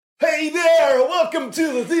Hey there, welcome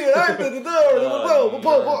to the theater.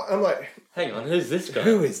 I'm like, hang on, who's this guy?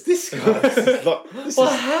 Who is this guy?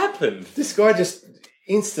 What happened? This guy just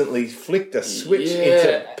instantly flicked a switch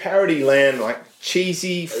into parody land, like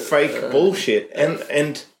cheesy, fake bullshit.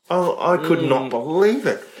 And I could not believe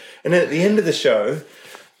it. And then at the end of the show,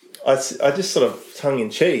 I just sort of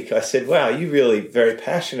tongue-in-cheek, I said, wow, you're really very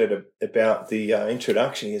passionate about the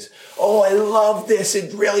introduction. He goes, oh, I love this.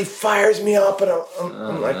 It really fires me up. And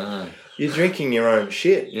I'm like, you're drinking your own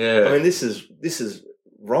shit. Yeah. I mean, this is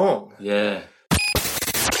wrong. Yeah.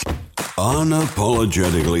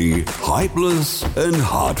 Unapologetically hypeless and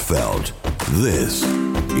heartfelt. This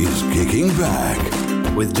is Kicking Back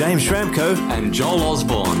with James Schramko and Joel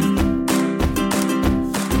Osborne.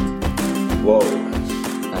 Whoa.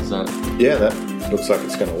 How's that? Yeah, that looks like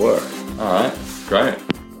it's going to work. All right, great.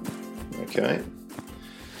 Okay.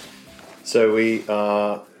 So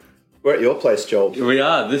we're at your place, Joel. We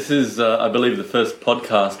are. This is, I believe, the first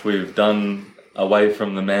podcast we've done away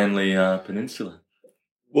from the Manly Peninsula.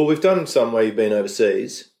 Well, we've done some where you've been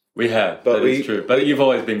overseas. We have, that is true. But you've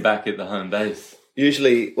always been back at the home base.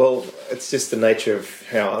 Usually, well, it's just the nature of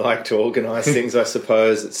how I like to organise things, I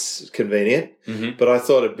suppose. It's convenient. Mm-hmm. But I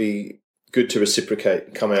thought it'd be good to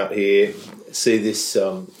reciprocate, come out here, see this,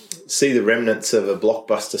 see the remnants of a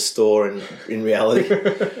Blockbuster store in reality.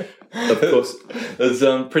 Of course.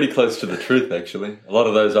 It's pretty close to the truth, actually. A lot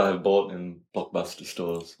of those I have bought in Blockbuster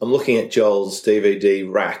stores. I'm looking at Joel's DVD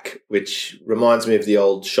rack, which reminds me of the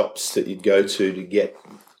old shops that you'd go to get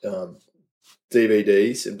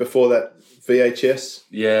DVDs. And before that, VHS.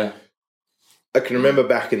 Yeah. I can remember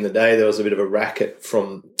back in the day there was a bit of a racket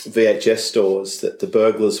from VHS stores that the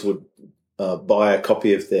burglars would buy a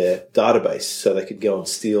copy of their database so they could go and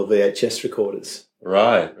steal VHS recorders.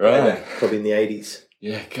 Right. Probably in the 80s.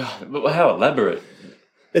 Yeah, God, but how elaborate.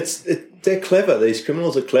 They're clever. These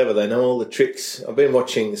criminals are clever. They know all the tricks. I've been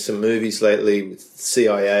watching some movies lately with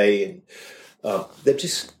CIA, and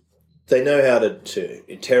they know how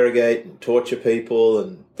to interrogate and torture people,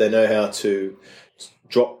 and they know how to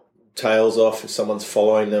drop tails off if someone's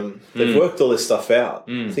following them. They've worked all this stuff out.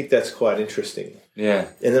 I think that's quite interesting. Yeah.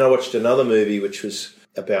 And then I watched another movie which was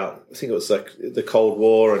about, I think it was like the Cold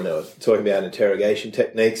War, and they were talking about interrogation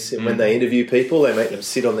techniques. And when they interview people, they make them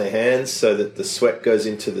sit on their hands so that the sweat goes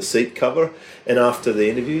into the seat cover. And after the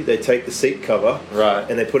interview, they take the seat cover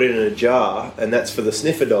and they put it in a jar, and that's for the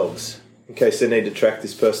sniffer dogs in case they need to track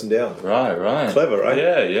this person down. Right. Clever, right?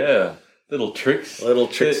 Yeah. Little tricks. Of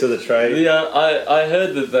the trade. Yeah, I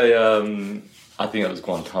heard that they, I think it was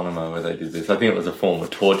Guantanamo where they did this. I think it was a form of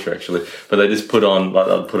torture, actually. But they just put on, like,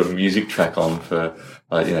 they'd put a music track on for,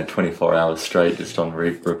 24 hours straight, just on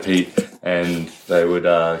repeat, and they would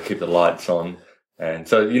keep the lights on. And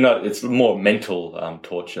so, it's more mental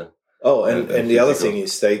torture. Oh, and the other thing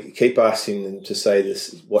is they keep asking them to say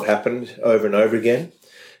this, what happened, over and over again.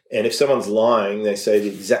 And if someone's lying, they say the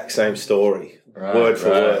exact same story, word for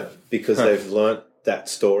word, because they've learnt that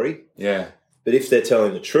story. Yeah. But if they're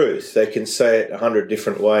telling the truth, they can say it 100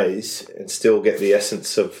 different ways and still get the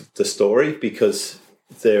essence of the story because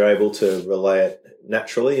they're able to relay it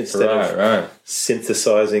naturally instead of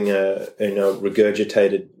synthesizing a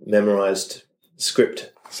regurgitated, memorized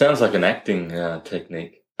script. Sounds like an acting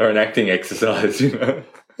technique or an acting exercise, Yeah,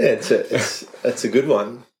 it's a good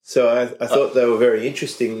one. So I thought they were very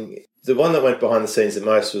interesting. The one that went behind the scenes the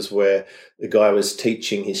most was where the guy was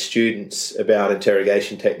teaching his students about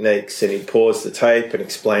interrogation techniques, and he'd pause the tape and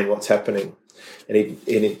explain what's happening. And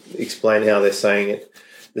he'd explain how they're saying it,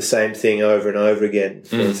 the same thing over and over again,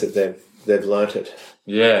 means that they've learnt it.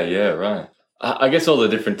 Yeah, right. I guess all the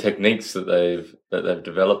different techniques that they've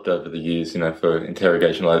developed over the years, for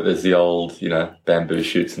interrogation, like there's the old, bamboo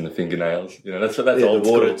shoots and the fingernails. That's old the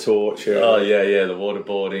water school. torch. Yeah. Oh yeah, the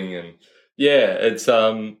waterboarding, and it's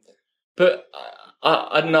But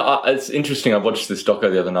I don't know. It's interesting. I watched this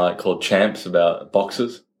doco the other night called Champs about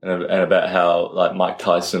boxers and about how like Mike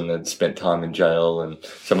Tyson had spent time in jail and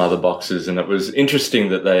some other boxers. And it was interesting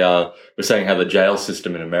that they were saying how the jail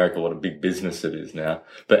system in America, what a big business it is now,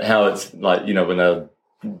 but how it's like, when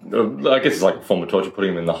I guess it's like a form of torture,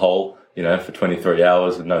 putting them in the hole, for 23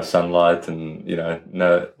 hours with no sunlight and,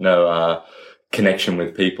 no connection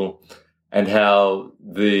with people, and how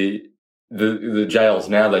the jails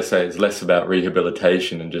now, they say, is less about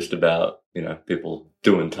rehabilitation and just about, people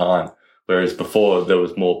doing time. Whereas before there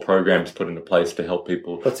was more programs put into place to help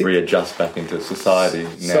people readjust back into society.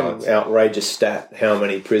 Some outrageous stat, how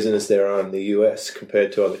many prisoners there are in the US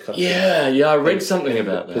compared to other countries. Yeah, I read something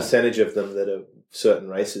about that. Percentage of them that are certain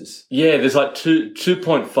races. Yeah, there's like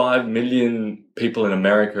 2.5 million people in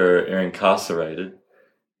America are incarcerated,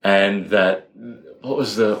 and that what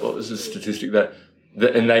was the statistic that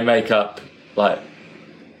and they make up like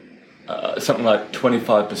something like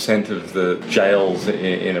 25% of the jails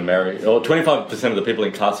in America, or 25% of the people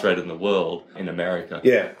incarcerated in the world in America.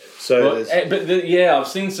 Yeah. So, I've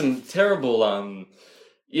seen some terrible.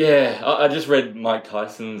 I just read Mike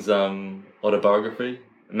Tyson's autobiography.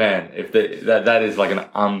 Man, if that is like an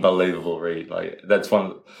unbelievable read. Like that's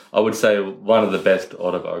I would say one of the best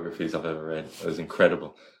autobiographies I've ever read. It was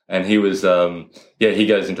incredible, and he was he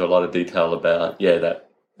goes into a lot of detail about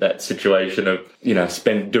that situation of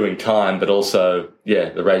doing time, but also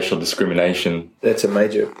the racial discrimination. That's a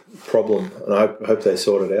major problem, and I hope they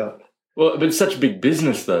sort it out. Well, but it's such a big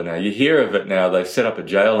business, though. Now you hear of it. Now they set up a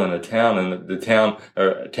jail in a town, and the town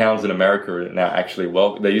or towns in America are now actually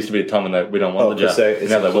There used to be a time when we don't want the jail.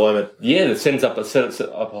 It's employment. It sets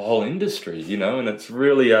up a whole industry, and it's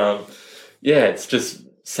really it's just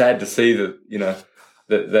sad to see that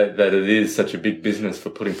that it is such a big business for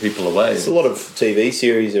putting people away. There's a lot of TV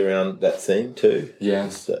series around that theme too.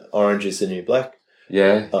 Yeah, Orange is the New Black.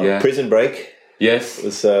 Yeah. Prison Break. Yes. It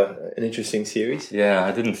was an interesting series. Yeah,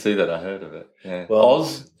 I didn't see that. I heard of it. Yeah. Well,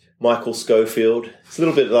 Oz? Michael Schofield. It's a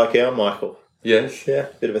little bit like our Michael. Yes. Yeah,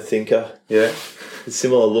 bit of a thinker. Yeah. A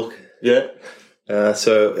similar look. Yeah.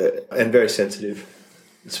 And very sensitive,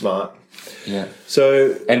 smart. Yeah.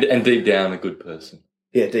 So and deep down a good person.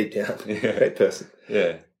 Yeah, deep down. Yeah. Great person.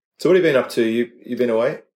 Yeah. So what have you been up to? You been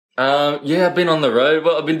away? I've been on the road.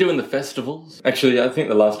 Well, I've been doing the festivals. Actually, I think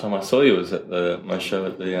the last time I saw you was at my show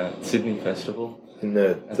at the Sydney Festival. In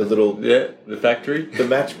the little... Yeah, the factory. The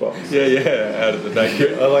Matchbox. Yeah, out of the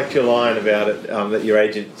factory. I liked your line about it, that your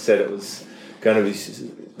agent said it was going to be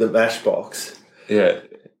the Matchbox. Yeah.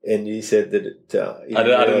 And you said that it...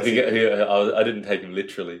 I didn't take him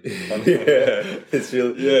literally. It's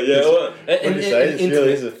really... Yeah. What did you say? This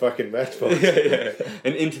really is a fucking Matchbox. Yeah.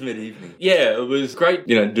 An intimate evening. Yeah, it was great.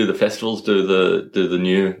 Do the festivals, do the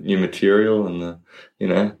new material and the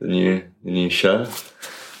new show.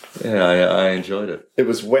 Yeah, I enjoyed it. It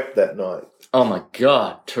was wet that night. Oh my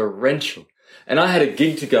God, torrential. And I had a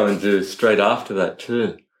gig to go and do straight after that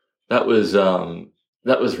too. That was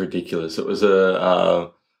ridiculous. It was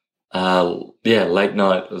late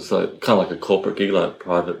night. It was like kind of like a corporate gig, like a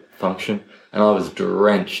private function, and I was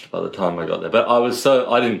drenched by the time I got there. But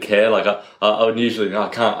I didn't care. Like I would usually, I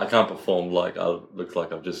can't perform like I look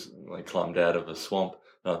like I've just climbed out of a swamp.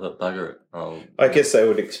 And I thought, bugger it. I guess they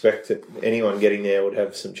would expect that anyone getting there would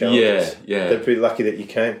have some challenges. Yeah. They're pretty lucky that you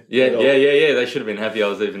came. Yeah. They should have been happy I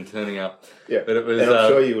was even turning up. Yeah, but it was. And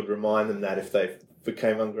I'm sure you would remind them that if they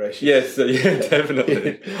became ungracious. Yes,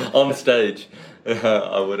 definitely. On stage,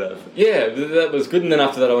 I would have. Yeah, that was good. And then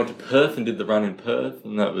after that, I went to Perth and did the run in Perth,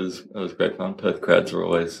 and that was great fun. Perth crowds are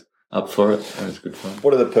always up for it. It was good fun.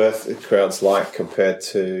 What are the Perth crowds like compared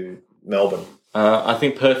to Melbourne? I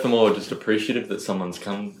think Perth are more just appreciative that someone's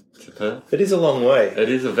come to Perth. It is a long way. It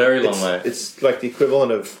is a very long way. It's like the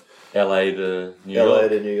equivalent of LA to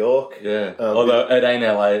New York. Yeah. Although it ain't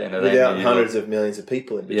LA and it without ain't New hundreds York. Of millions of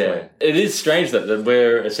people in between. Yeah. It is strange that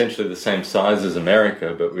we're essentially the same size as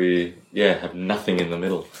America, but we have nothing in the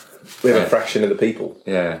middle. We have a fraction of the people.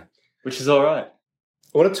 Yeah. Which is all right.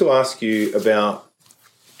 I wanted to ask you about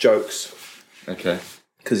jokes. Okay.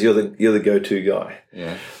 Because you're the go-to guy.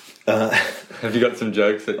 Yeah. Have you got some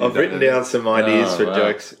jokes that I've written down some ideas for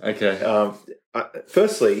jokes. Okay.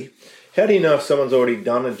 Firstly, how do you know if someone's already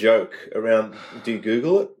done a joke around? Do you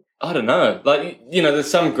Google it? I don't know. Like, there's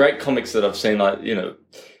some great comics that I've seen, like,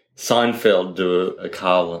 Seinfeld do a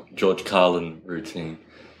George Carlin routine,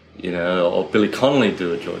 or Billy Connolly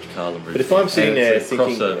do a George Carlin routine. But if I'm sitting there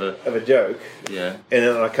thinking of a joke, and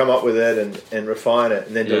then I come up with it and refine it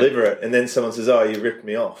and then deliver it, and then someone says, "Oh, you ripped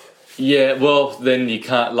me off." Yeah, well, then you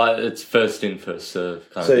can't, it's first in, first serve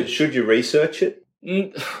kind of thing. So should you research it?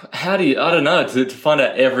 How do you, I don't know, to find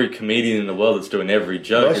out every comedian in the world that's doing every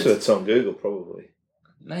joke. Most of it's on Google, probably.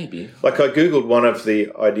 Maybe. Like I Googled one of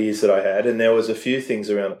the ideas that I had, and there was a few things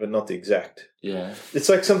around it, but not the exact. Yeah. It's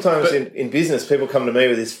like sometimes in business, people come to me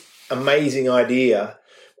with this amazing idea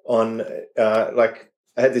on, I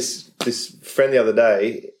had this friend the other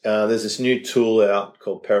day, there's this new tool out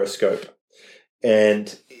called Periscope,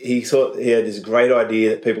 and he thought he had this great idea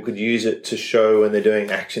that people could use it to show when they're doing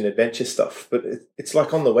action adventure stuff. But it's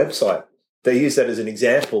like on the website. They use that as an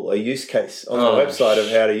example, a use case on the website of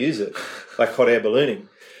how to use it, like hot air ballooning.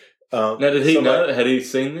 Now, did he know? Had he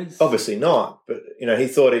seen this? Obviously not. But, he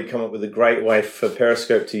thought he'd come up with a great way for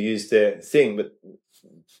Periscope to use their thing. But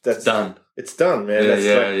that's done. It's done, man.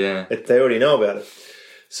 Yeah. They already know about it.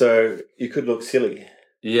 So you could look silly.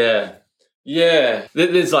 Yeah. Yeah,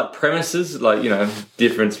 there's like premises, like,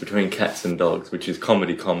 difference between cats and dogs, which is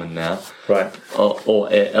comedy common now. Right. Or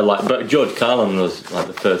like, but George Carlin was like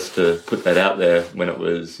the first to put that out there when it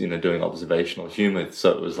was, doing observational humour. So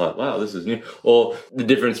it was like, wow, this is new. Or the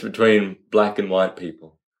difference between black and white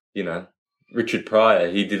people, Richard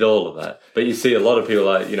Pryor, he did all of that. But you see a lot of people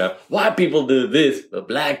like, white people do this, but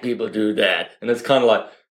black people do that. And it's kind of like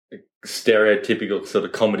a stereotypical sort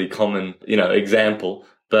of comedy common, example.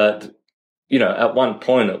 But at one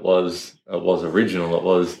point it was original. It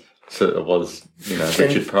was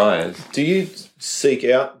Richard Pryor's. Do you seek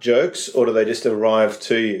out jokes, or do they just arrive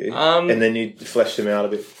to you and then you flesh them out a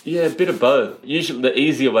bit? Yeah, a bit of both. Usually, the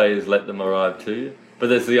easier way is let them arrive to you. But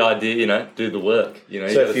there's the idea, do the work.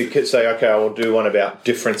 So if you could say, okay, I will do one about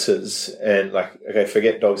differences, and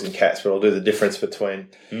forget dogs and cats, but I'll do the difference between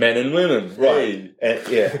men and women, right?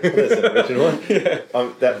 Hey. And there's an original one. Yeah.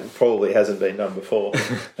 That probably hasn't been done before.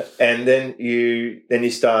 And then you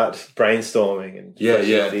start brainstorming and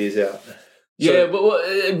fleshing ideas out. Yeah,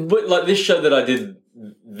 but like this show that I did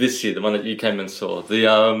this year, the one that you came and saw,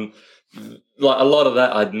 like a lot of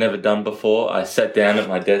that I'd never done before. I sat down at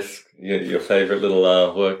my desk, your favourite little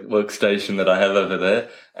workstation that I have over there,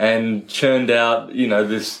 and churned out,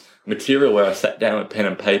 this material where I sat down with pen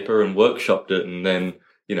and paper and workshopped it, and then,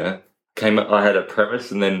 I had a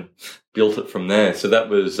premise and then built it from there. So that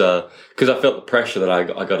was because I felt the pressure that I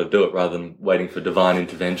got to do it rather than waiting for divine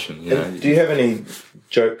intervention. Do you have any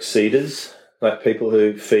joke seeders, like people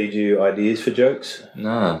who feed you ideas for jokes?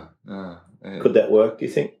 No. Could that work, do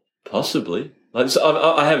you think? Possibly. Like,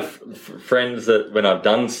 so I have friends that when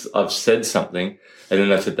I've said something, and then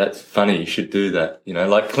they said, that's funny, you should do that.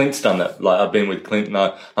 Like Clint's done that. Like I've been with Clint and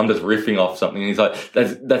I'm just riffing off something. And he's like,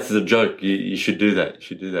 that's the joke. You should do that. You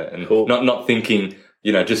should do that. And cool. not thinking,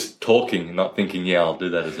 just talking and not thinking, yeah, I'll do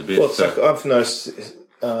that as a bit. Well, so I've noticed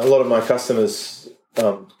a lot of my customers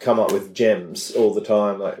come up with gems all the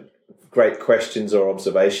time, like great questions or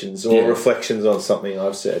observations or reflections on something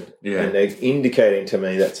I've said. Yeah. And they're indicating to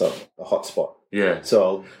me that's a hot spot. Yeah.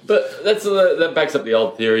 But that backs up the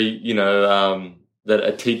old theory, that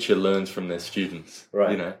a teacher learns from their students.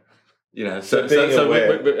 Right.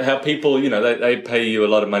 So how people, they pay you a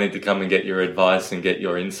lot of money to come and get your advice and get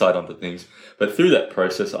your insight onto things. But through that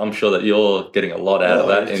process, I'm sure that you're getting a lot out of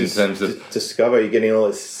that in terms of discover. You're getting all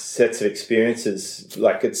these sets of experiences.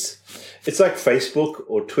 Like it's like Facebook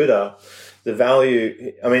or Twitter. The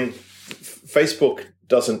value. I mean, Facebook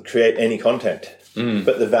doesn't create any content,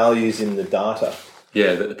 but the value's in the data.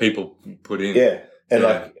 Yeah, that the people put in. Yeah, and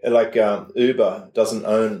like Uber doesn't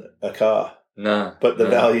own a car. No, but the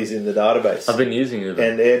value's in the database. I've been using Uber,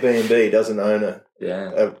 and Airbnb doesn't own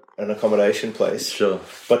an accommodation place. Sure,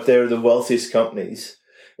 but they're the wealthiest companies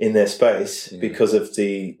in their space because of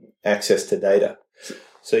the access to data.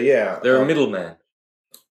 So they're a middleman.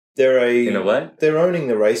 In a way, they're owning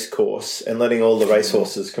the race course and letting all the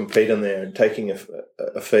racehorses compete on there and taking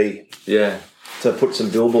a fee. Yeah. To put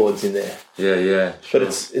some billboards in there. Yeah. Sure.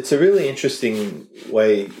 But it's a really interesting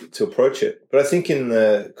way to approach it. But I think in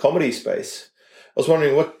the comedy space, I was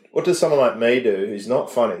wondering what does someone like me do who's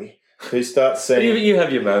not funny, who starts saying... You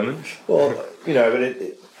have your moments. Well, but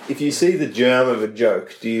if you see the germ of a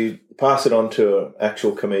joke, do you pass it on to an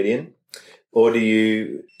actual comedian, or do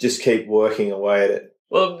you just keep working away at it?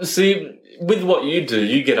 Well, see, with what you do,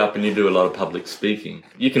 you get up and you do a lot of public speaking.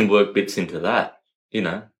 You can work bits into that,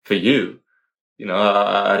 for you.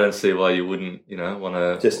 I don't see why you wouldn't, want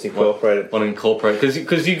to just incorporate it. Want to incorporate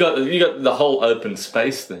because you got the whole open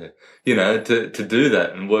space there, to do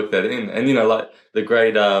that and work that in. And like the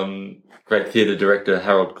great theatre director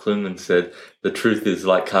Harold Cluman said, the truth is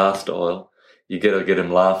like castor oil. You got to get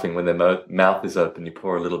them laughing when their mouth is open. You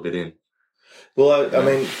pour a little bit in. Well, I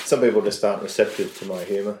mean, some people just aren't receptive to my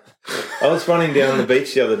humour. I was running down the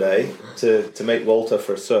beach the other day to meet Walter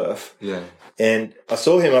for a surf. Yeah. And I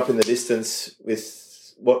saw him up in the distance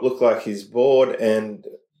with what looked like his board and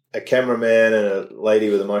a cameraman and a lady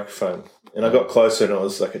with a microphone. And I got closer and it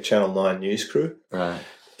was like a Channel 9 news crew. Right.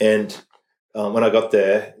 And when I got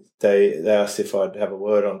there, they asked if I'd have a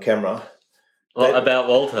word on camera. About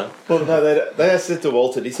Walter? Well, no, they said to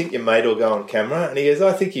Walter, do you think your mate will go on camera? And he goes,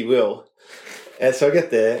 I think he will. And so I get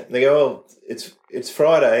there and they go, oh, it's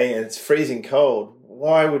Friday and it's freezing cold.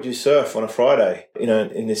 Why would you surf on a Friday,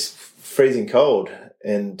 in this freezing cold?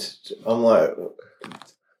 And I'm like,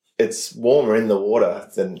 it's warmer in the water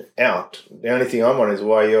than out. The only thing I'm wondering is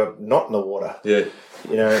why you're not in the water. Yeah.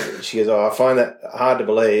 She goes, I find that hard to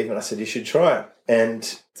believe. And I said, you should try it.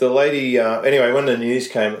 And the lady, anyway, when the news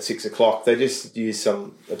came at 6:00, they just used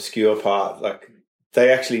some obscure part. Like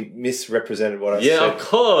they actually misrepresented what I said. Yeah, of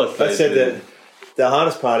course. I said the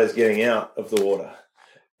hardest part is getting out of the water.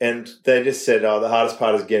 And they just said, the hardest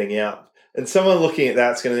part is getting out. And someone looking at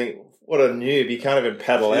that's going to think, what a noob, you can't even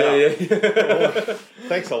paddle out. Yeah.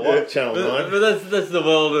 Thanks a lot, Channel 9. But that's the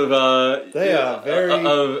world of... they are very...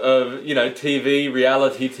 Of TV,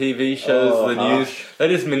 reality TV shows, the news. They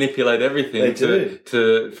just manipulate everything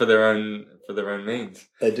for their own means.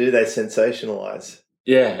 They do, they sensationalise.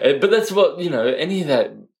 Yeah, but that's what, any of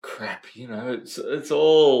that crap, it's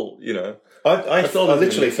all, I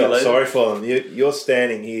literally felt sorry for them. You're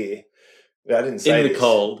standing here. I didn't say in the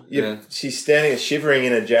cold. Yeah. She's standing shivering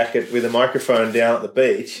in a jacket with a microphone down at the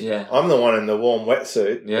beach. Yeah. I'm the one in the warm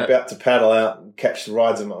wetsuit about to paddle out and catch the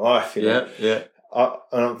rides of my life. Yeah.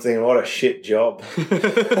 And I'm thinking, what a shit job. But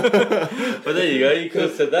there you go. You could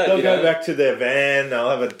have said that. They'll go back to their van. They'll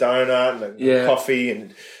have a donut and a coffee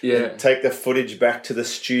and take the footage back to the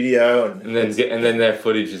studio. And then their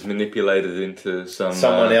footage is manipulated into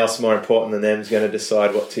someone else more important than them is going to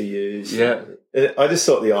decide what to use. Yeah. I just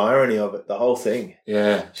thought the irony of it, the whole thing.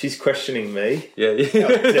 Yeah. She's questioning me. Yeah. How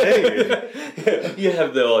dare you? You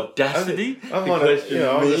have the audacity to question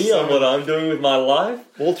me on what I'm doing with my life.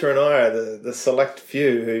 Walter and I are the select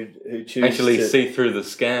few who choose actually see through the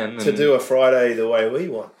scam. To do a Friday the way we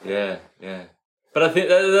want. Yeah. But I think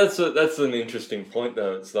that's an interesting point,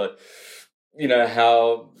 though. It's like,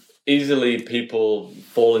 how easily people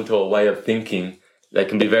fall into a way of thinking. They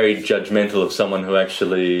can be very judgmental of someone who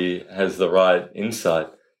actually has the right insight,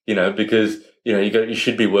 because, you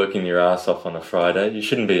should be working your ass off on a Friday. You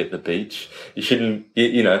shouldn't be at the beach. You shouldn't,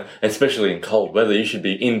 especially in cold weather, you should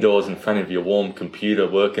be indoors in front of your warm computer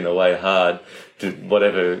working away hard to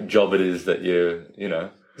whatever job it is that you're,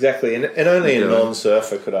 Exactly. And only a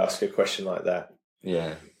non-surfer could ask a question like that.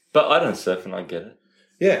 Yeah. But I don't surf and I get it.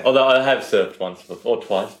 Yeah. Although I have surfed once before, or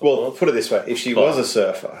twice before. Well, put it this way. If she was a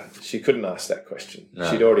surfer, she couldn't ask that question.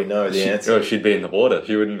 No. She'd already know the answer. Or she'd be in the water.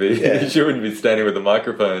 She wouldn't be She wouldn't be standing with a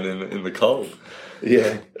microphone in the cold.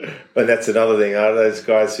 Yeah. And that's another thing. Are those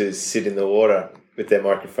guys who sit in the water with their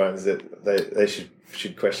microphones, that they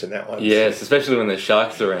should question that one. Yes, especially when there's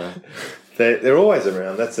sharks around. They're always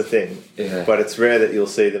around, that's the thing. Yeah. But it's rare that you'll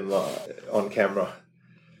see them on camera.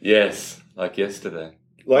 Yes, like yesterday.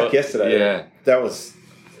 Yesterday. Yeah.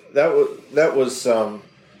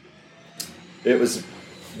 It was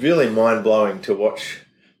really mind-blowing to watch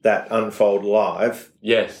that unfold live.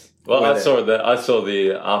 Yes. Well, I saw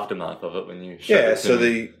the aftermath of it when you showed it to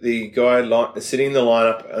me. the guy sitting in the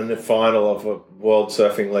lineup in the final of a World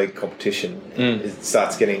Surfing League competition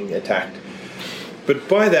starts getting attacked. But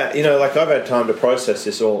by that, I've had time to process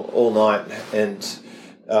this all night and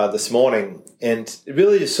this morning, and it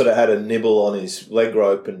really just sort of had a nibble on his leg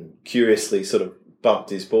rope and curiously sort of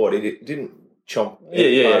bumped his board. It didn't chomp part of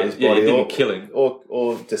his body it didn't kill him.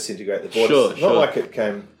 Or disintegrate the board. Sure, it's not like it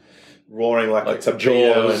came roaring like a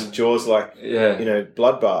torpedo and jaws like,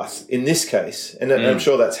 bloodbath. In this case, and I'm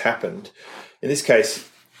sure that's happened, in this case,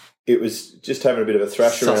 it was just having a bit of a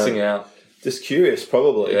thrash around. Sussing out. Just curious,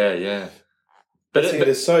 probably. Yeah. But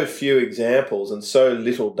there's so few examples and so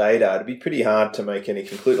little data, it'd be pretty hard to make any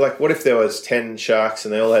conclusion. Like, what if there was 10 sharks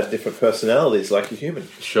and they all had different personalities like a human?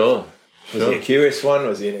 Sure. Was he a curious one?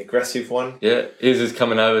 Was he an aggressive one? Yeah, he was just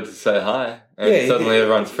coming over to say hi, and suddenly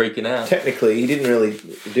everyone's freaking out. Technically, he didn't really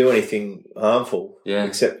do anything harmful,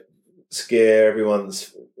 except scare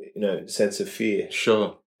everyone's, sense of fear.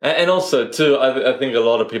 Sure. And also, too, I think a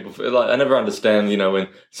lot of people, I never understand, when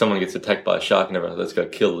someone gets attacked by a shark and everyone, let's go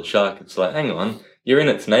kill the shark. It's like, hang on, you're in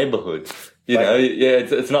its neighborhood.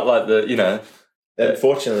 It's not like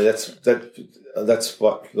Unfortunately, that's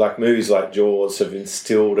what, like, movies like Jaws have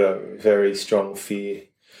instilled a very strong fear.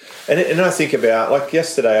 And I think about, like,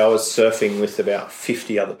 yesterday I was surfing with about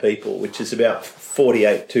 50 other people, which is about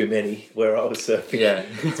 48 too many where I was surfing. Yeah.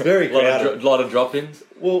 It's very crowded. A lot of drop-ins.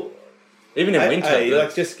 Well, even in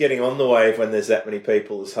winter. Just getting on the wave when there's that many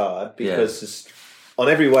people is hard because on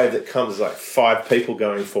every wave that comes, there's like 5 people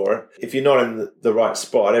going for it. If you're not in the right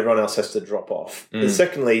spot, everyone else has to drop off. And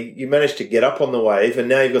secondly, you manage to get up on the wave and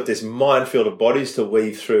now you've got this minefield of bodies to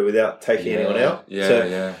weave through without taking anyone out.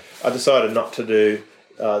 I decided not to do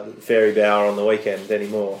the Fairy Bower on the weekend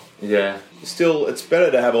anymore. Yeah. Still, it's better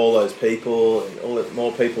to have all those people and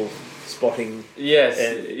more people spotting. Yes.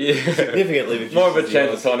 Significantly. More of a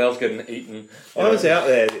chance of someone else getting eaten. I was out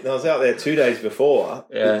there 2 days before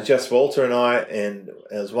with just Walter and I, and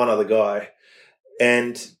there was one other guy.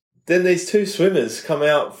 And then these 2 swimmers come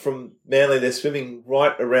out from Manly, they're swimming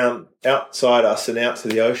right around outside us and out to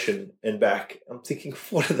the ocean and back. I'm thinking,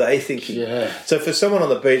 what are they thinking? Yeah. So for someone on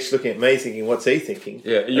the beach looking at me thinking, what's he thinking?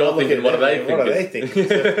 Yeah, you're thinking, what are they thinking? What are they thinking?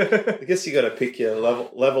 So I guess you got to pick your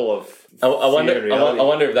level of. I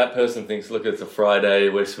wonder if that person thinks, look, it's a Friday,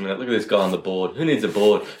 we're swimming. Look at this guy on the board. Who needs a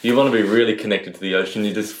board? You want to be really connected to the ocean.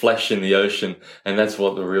 You just flash in the ocean, and that's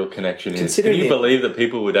what the real connection is. Can you believe that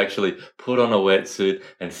people would actually put on a wetsuit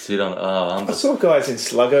and sit on? I saw guys in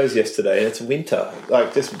sluggos yesterday, and it's winter,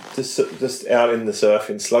 like just out in the surf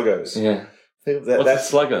in sluggos. Yeah.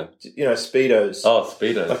 What's a sluggo? Speedos. Oh,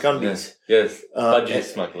 speedos. Like undies. Yes. Budgie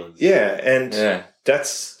smugglers. Yeah, and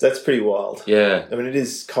that's pretty wild. Yeah. I mean, it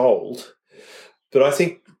is cold, but I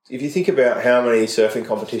think if you think about how many surfing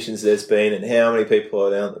competitions there's been and how many people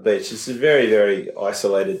are down at the beach, it's a very, very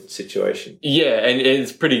isolated situation. Yeah, and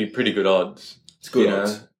it's pretty good odds. It's good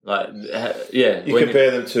odds. You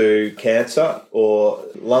compare them to cancer or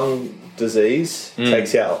lung disease,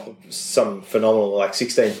 takes out some phenomenal, like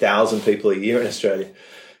 16,000 people a year in Australia.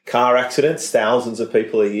 Car accidents, thousands of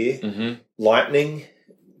people a year. Mm-hmm. Lightning,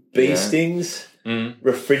 bee stings,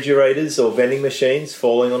 refrigerators or vending machines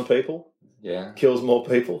falling on people. Yeah. Kills more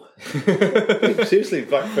people. Seriously,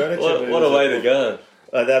 like furniture. What a way to go.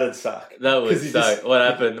 That'd suck. That would suck. What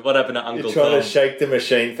happened to Uncle Tom? You're trying to shake the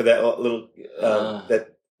machine for that little that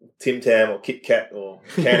Tim Tam or Kit Kat or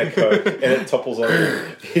can of Coke, and it topples on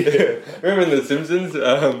you. Remember in The Simpsons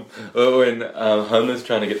when Homer's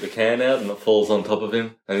trying to get the can out and it falls on top of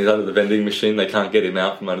him and he's under the vending machine. They can't get him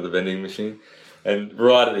out from under the vending machine. And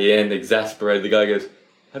right at the end, exasperated, the guy goes,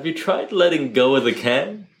 "Have you tried letting go of the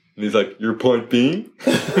can?" And he's like, "Your point being?"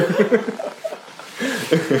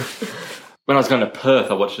 When I was going to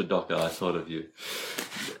Perth, I watched a doco. I thought of you.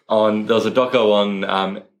 There was a doco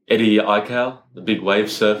on Eddie Aikau, the big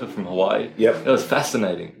wave surfer from Hawaii. Yep. It was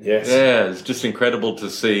fascinating. Yes. Yeah, it's just incredible to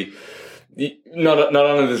see not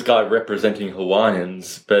only this guy representing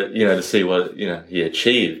Hawaiians, but, to see what, he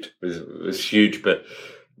achieved was huge. But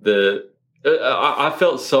I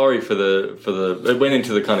felt sorry for it went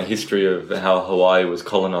into the kind of history of how Hawaii was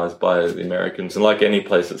colonized by the Americans. And like any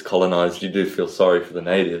place that's colonized, you do feel sorry for the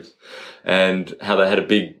natives and how they had a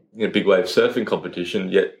big wave surfing competition,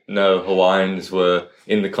 yet no Hawaiians were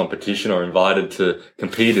in the competition or invited to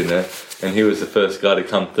compete in it. And he was the first guy to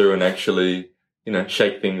come through and actually,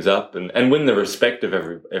 shake things up and win the respect of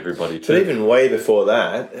everybody too. But even way before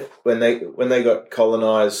that, when they got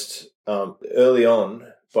colonized early on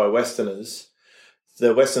by Westerners,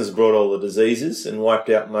 the Westerners brought all the diseases and wiped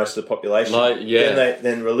out most of the population.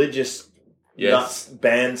 Then religious nuts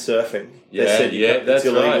banned surfing. They said it's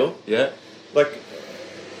illegal. Right. Yeah. Like,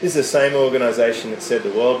 this is the same organisation that said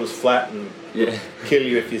the world was flat and would kill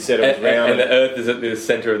you if you said it was round. And the Earth is at the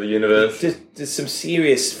centre of the universe. There's some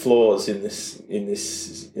serious flaws in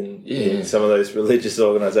some of those religious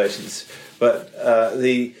organisations, but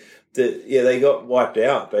they got wiped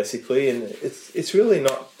out basically, and it's really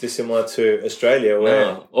not dissimilar to Australia,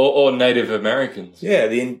 or Native Americans. Yeah,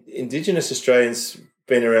 the Indigenous Australians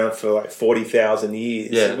been around for like 40,000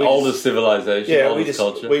 years. Yeah, oldest civilization, oldest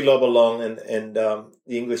culture. We lob along and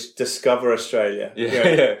the English discover Australia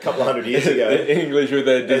a couple of hundred years ago. The English with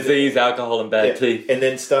their disease, alcohol and bad teeth. And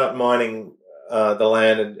then start mining the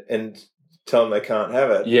land and tell them they can't have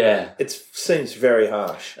it. Yeah. It seems very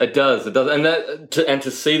harsh. It does. And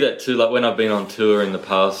to see that too, like when I've been on tour in the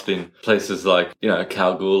past in places like,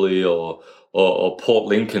 Kalgoorlie or Port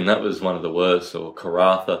Lincoln, that was one of the worst, or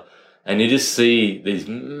Karratha. And you just see these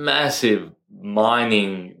massive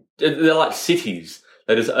mining, they're like cities.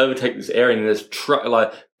 They just overtake this area and there's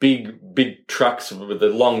big trucks with the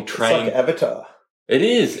long train. It's like Avatar. It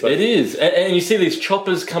is. And you see these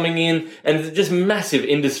choppers coming in and just massive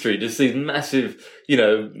industry, just these massive,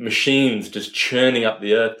 machines just churning up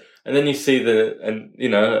the earth. And then you see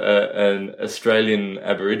an Australian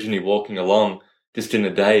Aborigine walking along just in a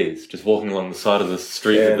daze, just walking along the side of the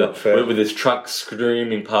street with this truck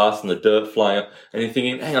screaming past and the dirt flying up, and you're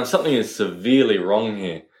thinking, hang on, something is severely wrong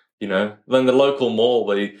here, Then the local mall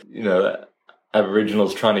where,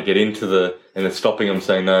 Aboriginals trying to get into and they're stopping them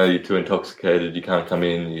saying, no, you're too intoxicated, you can't come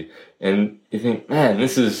in, and you think, man,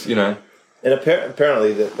 this is, And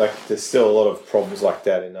apparently, there's still a lot of problems like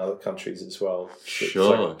that in other countries as well.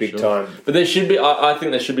 Sure, big time. But there should be. I think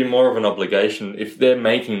there should be more of an obligation if they're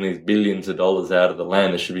making these billions of dollars out of the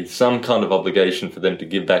land. There should be some kind of obligation for them to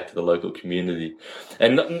give back to the local community,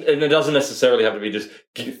 and it doesn't necessarily have to be just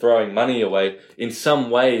throwing money away. In some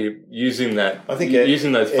way, using that. I think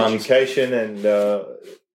using those funds, education, and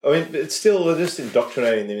it's still they're just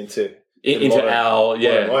indoctrinating them into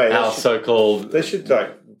our so-called. They should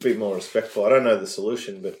be more respectful. I don't know the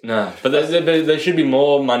solution, but no. But there should be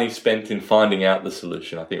more money spent in finding out the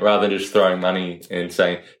solution, I think, rather than just throwing money and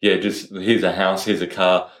saying, yeah, just here's a house, here's a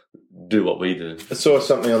car, do what we do. I saw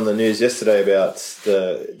something on the news yesterday about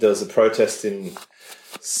there was a protest in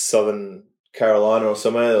Southern Carolina or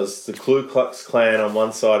somewhere. There was the Ku Klux Klan on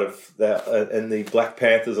one side of that and the Black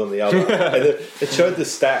Panthers on the other. And it showed the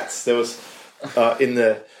stats. There was in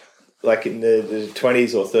the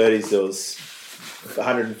 20s or 30s, there was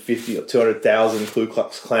 150 or 200,000 Ku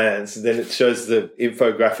Klux Klans. And then it shows the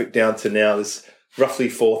infographic down to now there's roughly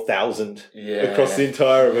 4,000 across the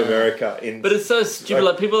entire of America. But it's so stupid.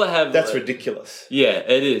 Like people that have that's ridiculous. Yeah,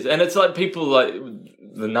 it is, and it's like people like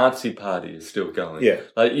the Nazi Party is still going. Yeah,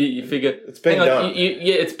 like you figure it's been done.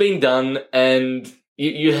 It's been done, and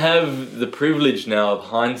you have the privilege now of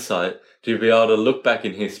hindsight to be able to look back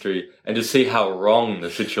in history and to see how wrong the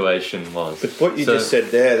situation was. But what you just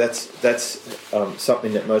said there, that's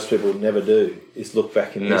something that most people never do, is look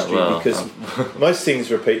back in history, because most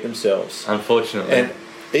things repeat themselves. Unfortunately. And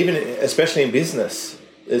even, especially in business,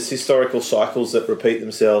 there's historical cycles that repeat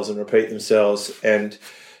themselves, and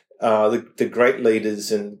the great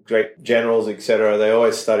leaders and great generals, etc., they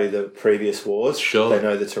always study the previous wars. Sure. They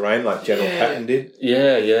know the terrain, like General Patton did.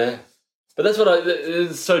 Yeah. But that's what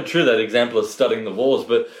it's so true, that example of studying the wars.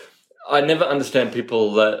 But I never understand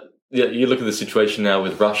people that, you look at the situation now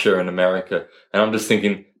with Russia and America, and I'm just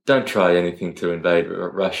thinking, don't try anything to invade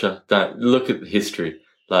Russia. Don't look at history.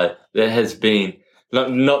 Like, there has been,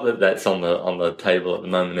 not that that's on the table at the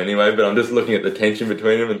moment anyway, but I'm just looking at the tension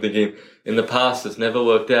between them and thinking, in the past, it's never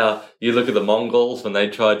worked out. You look at the Mongols when they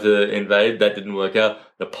tried to invade, that didn't work out.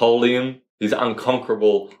 Napoleon, his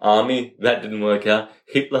unconquerable army, that didn't work out.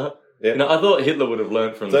 Hitler. Yeah. I thought Hitler would have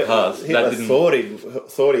learned from the past. Hitler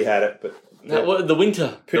thought he had it, but the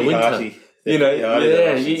winter, hearty.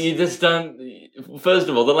 You just don't. First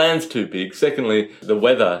of all, the land's too big. Secondly, the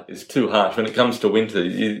weather is too harsh. When it comes to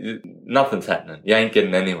winter, nothing's happening. You ain't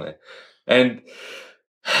getting anywhere. And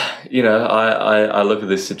I look at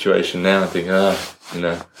this situation now and think,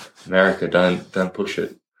 America, don't push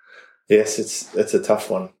it. Yes, it's a tough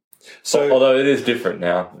one. So, although it is different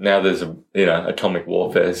now. Now there's atomic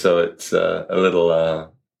warfare, so it's a little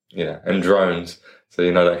and drones. So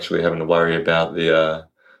you're not actually having to worry about the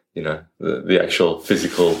actual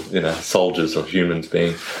physical soldiers or humans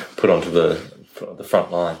being put onto the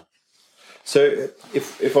front line. So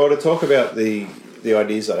if I were to talk about the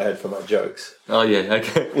ideas that I had for my jokes,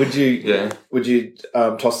 okay, would you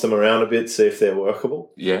toss them around a bit, see if they're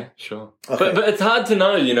workable? Yeah, sure. Okay. But it's hard to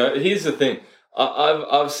know. Here's the thing.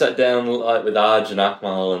 I've sat down with Arj and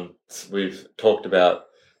Akmal, and we've talked about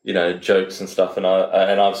jokes and stuff, and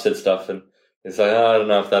I've said stuff, and it's like, I don't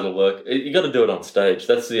know if that'll work. You got to do it on stage.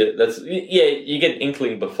 You get an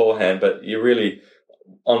inkling beforehand, but you're really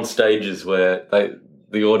on stages where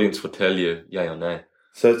the audience will tell you yay or nay.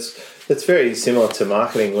 So it's very similar to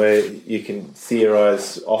marketing, where you can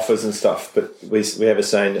theorize offers and stuff, but we have a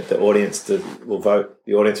saying that the audience will vote.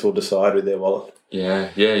 The audience will decide with their wallet. Yeah.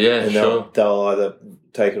 And sure. They'll either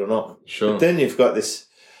take it or not. Sure. But then you've got this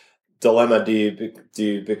dilemma: do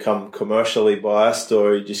you become commercially biased, or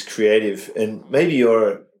are you just creative? And maybe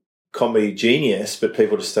you're a comedy genius, but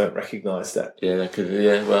people just don't recognize that. Yeah, that could.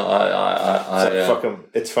 Yeah, well, fuck 'em.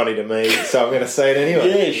 It's funny to me, so I'm going to say it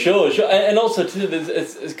anyway. Yeah, sure. And also too,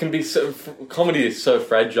 it can be so. Comedy is so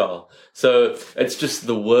fragile. So it's just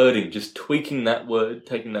the wording, just tweaking that word,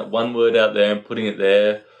 taking that one word out there and putting it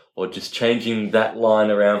there, or just changing that line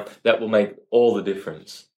around. That will make all the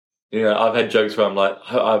difference. I've had jokes where I'm like,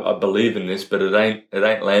 I believe in this, but it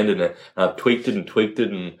ain't landing it. And I've tweaked it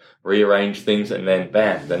and rearranged things, and then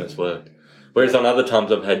bam, then it's worked. Whereas on other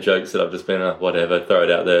times I've had jokes that I've just been, whatever, throw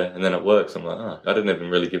it out there, and then it works. I'm like, I didn't even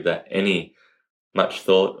really give that any much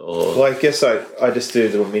thought. Well, I guess I just do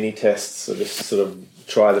little mini tests, or just sort of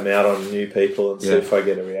try them out on new people and see if I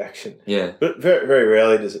get a reaction. Yeah. But very, very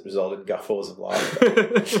rarely does it result in guffaws of laughter.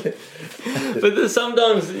 But there's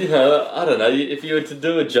sometimes, I don't know, if you were to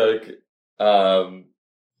do a joke to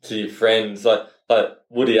your friends, like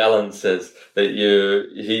Woody Allen says that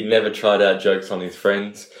he never tried out jokes on his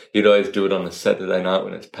friends. He'd always do it on a Saturday night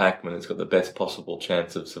when it's packed, when it's got the best possible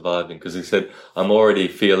chance of surviving. Because he said, I'm already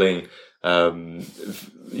feeling... I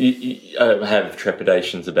have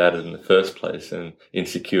trepidations about it in the first place and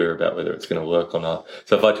insecure about whether it's going to work or not.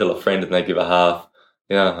 So if I tell a friend and they give a half,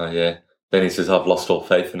 then he says, I've lost all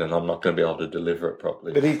faith in it and I'm not going to be able to deliver it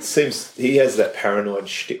properly. But he has that paranoid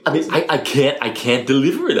shtick. I mean, I can't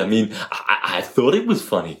deliver it. I mean, I thought it was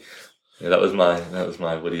funny. Yeah, that was my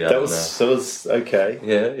Woody Allen. That was okay.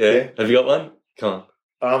 Yeah. Have you got one? Come on.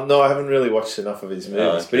 No, I haven't really watched enough of his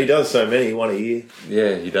movies, but he does so many, one a year.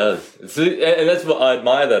 Yeah, he does. And that's what I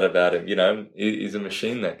admire that about him, you know. He's a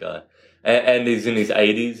machine, that guy. And he's in his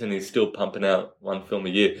 80s and he's still pumping out one film a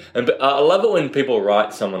year. But I love it when people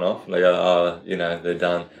write someone off and they go, oh, you know, they're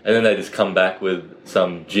done. And then they just come back with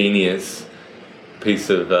some genius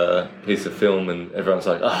piece of film and everyone's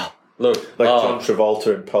like, oh, look. Like John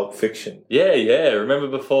Travolta in Pulp Fiction. Yeah. Remember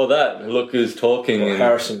before that? Look who's talking. Well,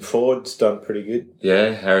 Harrison Ford's done pretty good.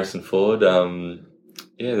 Yeah, Harrison Ford.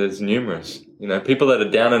 There's numerous. You know, people that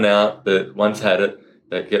are down and out that once had it,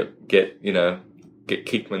 that get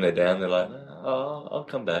kicked when they're down. They're like, oh, I'll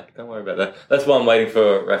come back. Don't worry about that. That's why I'm waiting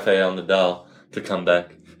for Rafael Nadal to come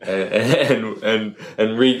back and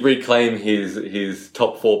reclaim his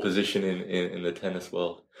top 4 position in the tennis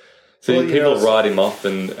world. So people write him off,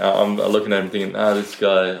 and I'm looking at him thinking, this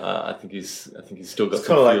guy, I think he's still got. It's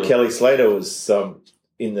kind of like Kelly Slater was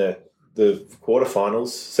in the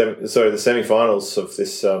quarterfinals, the semi-finals of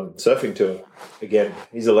this surfing tour. Again,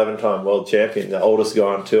 he's 11-time world champion, the oldest guy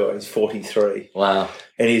on tour. He's 43. Wow.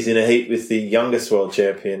 And he's in a heat with the youngest world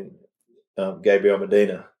champion, Gabriel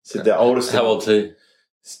Medina. So the oldest. How old is he?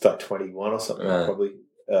 It's like 21 or something, probably.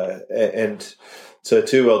 And so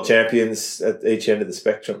 2 world champions at each end of the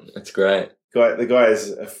spectrum. That's great. The guy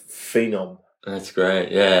is a phenom. That's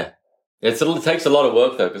great, yeah. It takes a lot of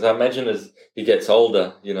work, though, because I imagine as he gets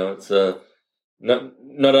older, you know, it's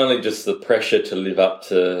not only just the pressure to live up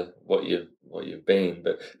to what you've been,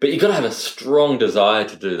 but you've got to have a strong desire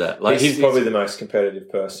to do that. Like he's probably the most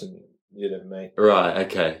competitive person you'd ever meet. Right,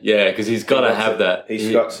 okay. Yeah, because he's got to have that.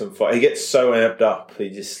 He's got some fight. He gets so amped up, he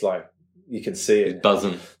just you can see it. He's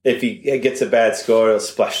buzzing. If he gets a bad score, he'll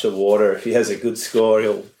splash the water. If he has a good score,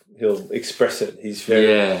 he'll express it. He's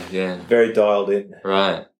very dialed in.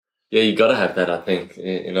 Right. Yeah, you got to have that, I think,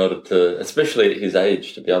 in order to, especially at his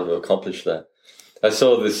age, to be able to accomplish that. I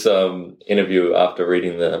saw this interview after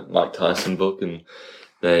reading the Mike Tyson book, and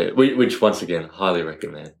which once again highly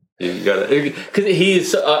recommend. You got to, because he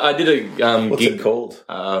is. I did a what's gig, it called?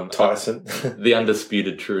 Tyson, The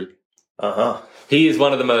Undisputed Truth. Uh-huh. He is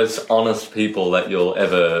one of the most honest people that you'll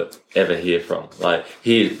ever hear from. Like,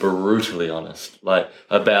 he is brutally honest. Like,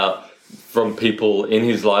 about from people in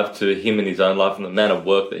his life to him in his own life and the amount of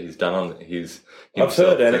work that he's done on his. I've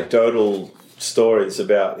heard anecdotal stories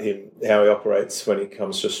about him, how he operates when he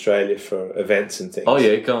comes to Australia for events and things. Oh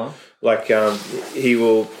yeah, go on. Like they'll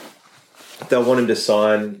want him to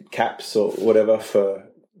sign caps or whatever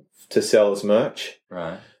to sell as merch.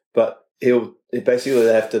 Right. But basically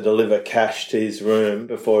they have to deliver cash to his room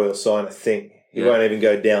before he'll sign a thing. He won't even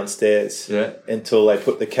go downstairs until they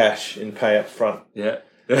put the cash and pay up front. Yeah.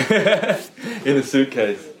 In a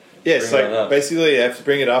suitcase. Yes, basically you have to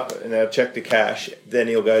bring it up and they'll check the cash, then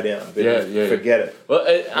he'll go down. But forget it. Well,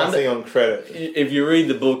 nothing on credit. If you read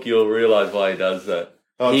the book, you'll realise why he does that.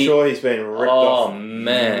 I'm sure he's been ripped off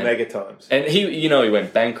mega times. And he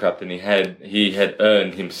went bankrupt and he had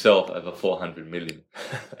earned himself over $400 million.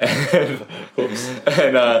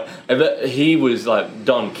 But he was like,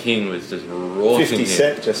 Don King was just rorting 50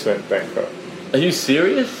 Cent just went bankrupt. Are you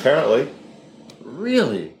serious? Apparently.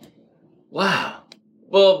 Really? Wow.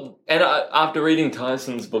 Well, and after reading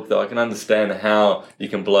Tyson's book, though, I can understand how you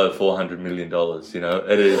can blow $400 million. You know,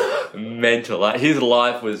 it is mental. Like, his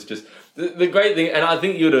life was just the great thing, and I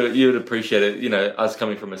think you'd appreciate it. You know, us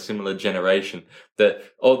coming from a similar generation, that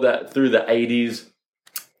all that through the 80s.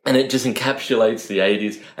 And it just encapsulates the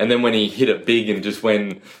 80s. And then when he hit it big and just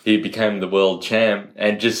when he became the world champ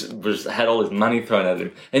and just had all his money thrown at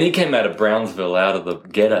him. And he came out of Brownsville, out of the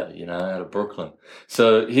ghetto, you know, out of Brooklyn.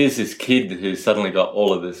 So here's this kid who suddenly got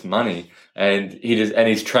all of this money, and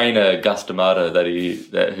his trainer, Gus D'Amato,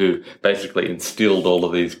 who basically instilled all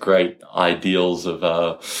of these great ideals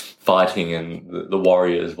of fighting and the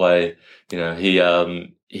warrior's way. You know, he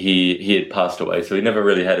had passed away, so he never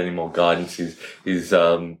really had any more guidance. His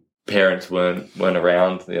parents weren't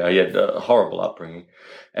around. You know, he had a horrible upbringing,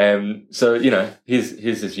 and so you know, here's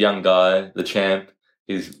this young guy, the champ.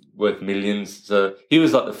 He's worth millions. So he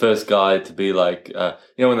was like the first guy to be like, you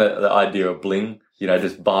know, when the idea of bling, you know,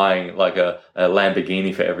 just buying like a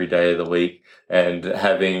Lamborghini for every day of the week and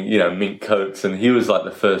having, you know, mint coats, and he was like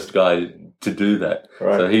the first guy to do that.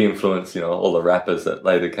 Right. So he influenced, you know, all the rappers that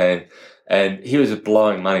later came. And he was just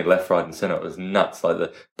blowing money left, right, and centre. It was nuts,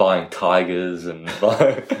 like buying tigers and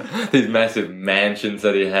these massive mansions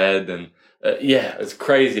that he had. And it's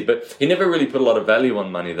crazy. But he never really put a lot of value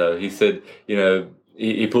on money, though. He said, you know,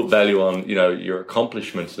 he put value on, you know, your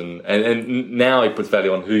accomplishments. And now he puts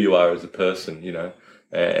value on who you are as a person, you know.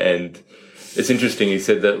 And it's interesting. He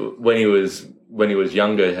said that when he was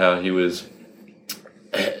younger, how he was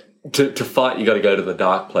to fight, you got to go to the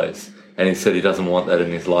dark place. And he said he doesn't want that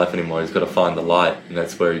in his life anymore. He's got to find the light, and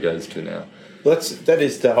that's where he goes to now. Well,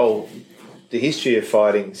 the history of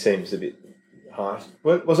fighting seems a bit harsh.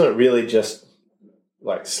 Wasn't it really just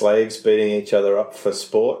like slaves beating each other up for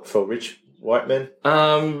sport, for rich white men?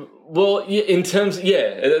 Well, in terms,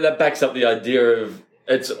 that backs up the idea of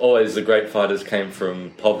it's always the great fighters came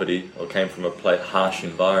from poverty or came from a harsh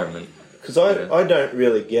environment. Because I don't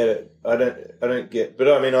really get it. I don't get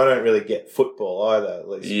really get football either. At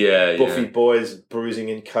least buffy boys bruising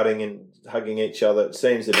and cutting and hugging each other. It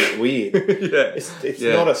seems a bit weird. It's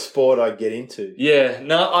not a sport I get into. Yeah,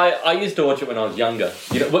 no, I used to watch it when I was younger.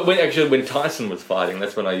 You know, when Tyson was fighting,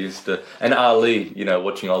 that's when I used to. And Ali, you know,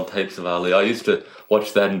 watching old tapes of Ali, I used to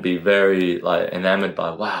watch that and be very enamored by.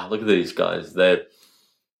 Wow, look at these guys. They're,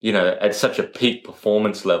 you know, at such a peak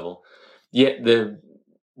performance level. Yet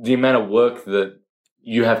the amount of work that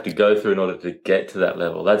you have to go through in order to get to that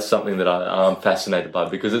level. That's something that I'm fascinated by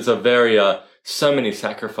because it's a very so many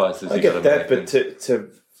sacrifices. I get that, but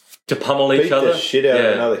to pummel each other, beat the shit out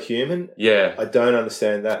of another human. Yeah, I don't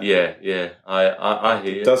understand that. Yeah, I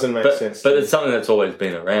hear you. It doesn't make sense. But it's something that's always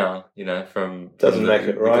been around. You know, doesn't make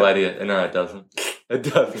it right. Gladiator. No, it doesn't. It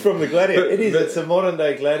doesn't. From the Gladiator, it's a modern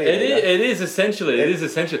day Gladiator. It is essentially. I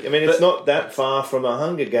mean, it's not that far from a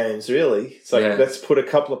Hunger Games, really. It's like let's put a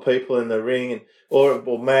couple of people in the ring or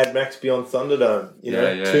Mad Max Beyond Thunderdome. You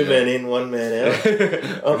know, two men in, one man out.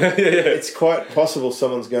 It's quite possible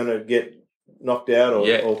someone's going to get knocked out or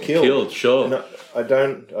killed. Killed, sure. And I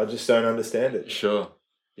just don't understand it. Sure.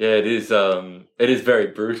 Yeah, it is. It is very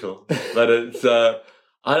brutal, but it's.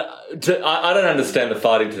 I don't understand the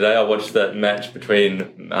fighting today. I watched that match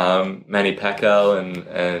between Manny Pacquiao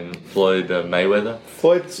and Floyd Mayweather.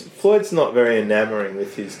 Floyd's not very enamoring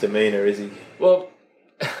with his demeanour, is he? Well,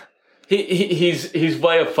 his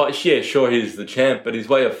way of fight. Yeah, sure, he's the champ, but his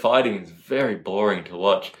way of fighting is very boring to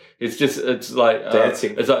watch. It's like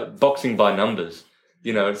dancing. It's like boxing by numbers.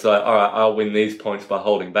 You know, it's like, all right, I'll win these points by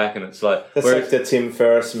holding back, and it's like that's like the Tim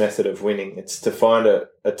Ferriss method of winning. It's to find a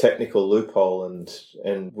technical loophole and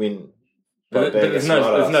win. But there's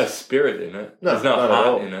no spirit in it. No, there's no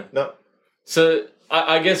heart in it. No. So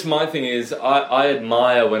I guess my thing is I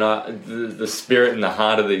admire when the spirit and the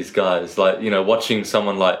heart of these guys. Like, you know, watching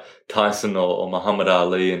someone like Tyson or Muhammad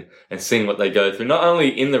Ali and seeing what they go through, not only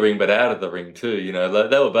in the ring but out of the ring too. You know,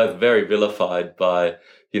 they were both very vilified by,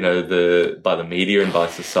 you know, by the media and by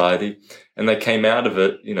society, and they came out of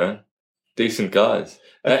it, you know, decent guys.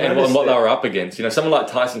 And what they were up against, you know, someone like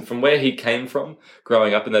Tyson, from where he came from,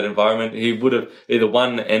 growing up in that environment, he would have either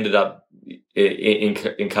one ended up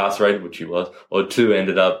incarcerated, which he was, or two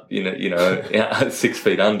ended up, you know, 6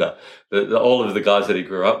 feet under. All of the guys that he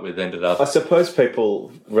grew up with ended up. I suppose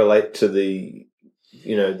people relate to the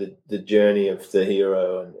journey of the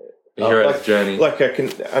hero and. The hero's journey. Like I can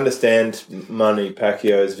understand Manny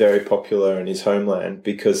Pacquiao is very popular in his homeland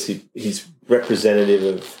because he's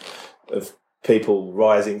representative of people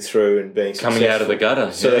rising through and being coming successful. Out of the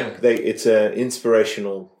gutter. So it's an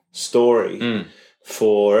inspirational story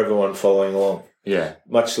for everyone following along. Yeah,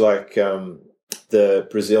 much like the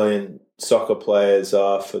Brazilian soccer players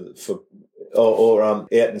are or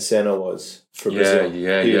Ayrton Senna was for Brazil.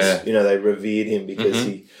 Yeah. You know, they revered him because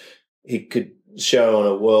he could show on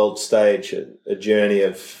a world stage a journey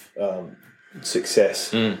of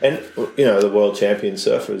success. And, you know, the world champion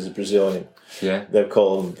surfer is a Brazilian. Yeah. They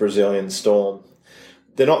call them Brazilian Storm.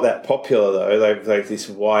 They're not that popular, though. They've like this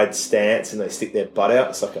wide stance and they stick their butt out.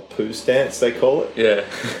 It's like a poo stance, they call it. Yeah.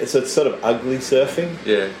 So it's sort of ugly surfing.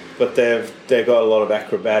 Yeah. But they've got a lot of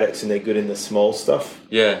acrobatics and they're good in the small stuff.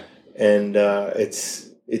 Yeah. And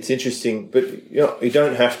it's interesting, but you know, you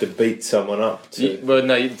don't have to beat someone up to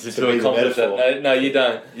accomplish that. No, you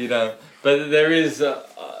don't. But there is,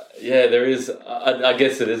 I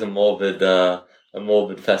guess it is a morbid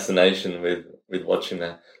fascination with watching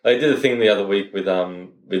that. I did a thing the other week with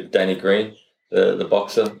Danny Green, the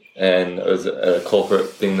boxer, and it was a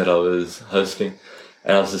corporate thing that I was hosting,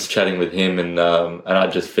 and I was just chatting with him, and I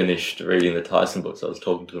just finished reading the Tyson books. I was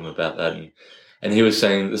talking to him about that, and he was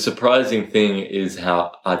saying the surprising thing is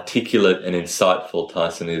how articulate and insightful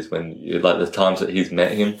Tyson is when, like, the times that he's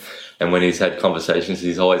met him and when he's had conversations,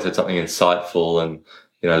 he's always had something insightful and,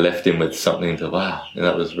 you know, left him with something to, wow, and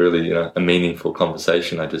that was really, you know, a meaningful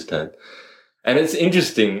conversation I just had. And it's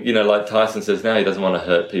interesting, you know, like Tyson says now, he doesn't want to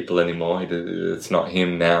hurt people anymore. It's not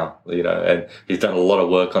him now, you know, and he's done a lot of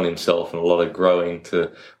work on himself and a lot of growing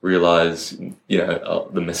to realize, you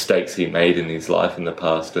know, the mistakes he made in his life in the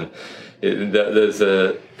past. And there's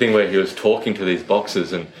a thing where he was talking to these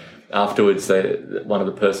boxers, and afterwards one of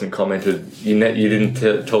the person commented, you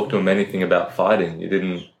didn't talk to him anything about fighting. You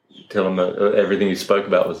tell him everything he spoke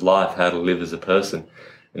about was life, how to live as a person.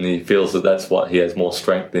 And he feels that that's what he has more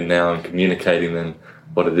strength in now in communicating than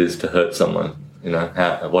what it is to hurt someone,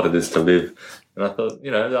 what it is to live. And I thought,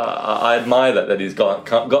 I admire that he's got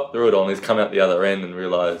through it all and he's come out the other end and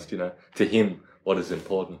realised, to him, what is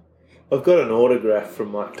important. I've got an autograph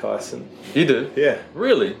from Mike Tyson. You do? Yeah.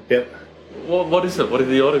 Really? Yep. What is it? What is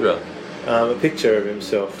the autograph? A picture of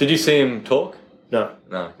himself. Did you see him talk? No.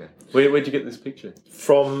 No, okay. Where'd you get this picture?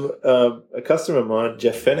 From a customer of mine,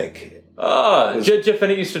 Jeff Fennick. Jeff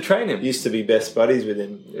Fennick used to train him. Used to be best buddies with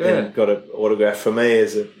him. Yeah. And got an autograph for me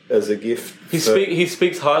as a gift. He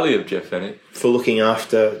speaks highly of Jeff Fennick. For looking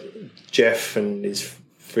after Jeff and his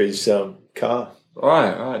car.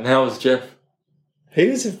 Right. And how was Jeff? He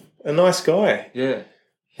was a nice guy. Yeah.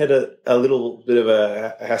 Had a little bit of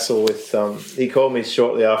a hassle with... he called me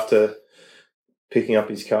shortly after picking up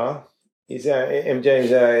his car. He's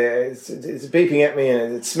MJ. It's beeping at me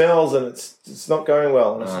and it smells and it's not going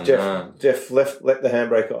well. And I said, Jeff let the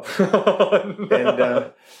handbrake off.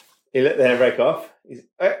 And he let the handbrake off. He's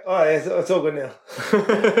it's all good now.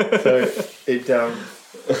 So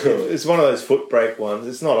it's one of those foot brake ones.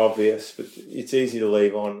 It's not obvious, but it's easy to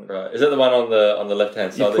leave on. Right. Is that the one on the left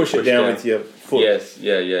hand side? You push it down with your foot. Yes.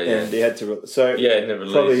 Yeah. And he had to. So it never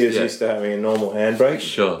probably leaves. he was used to having a normal handbrake.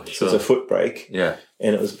 Sure. It's a foot brake. Yeah.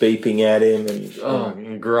 And it was beeping at him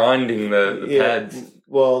and grinding the pads.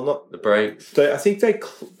 Well, not the brakes. I think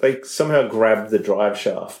they somehow grabbed the drive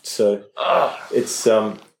shaft, so it's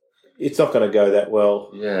not going to go that well.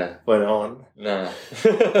 Yeah. When on. No.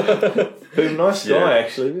 But nice guy,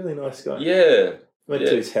 actually, really nice guy. Yeah. Went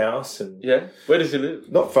to his house and. Yeah. Where does he live?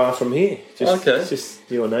 Not far from here. Just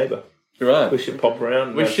your neighbour. Right. We should pop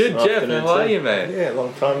around. We should, Jeff. How are you, mate? Yeah,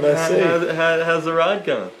 long time no see. How's the ride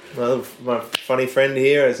going? Well, my funny friend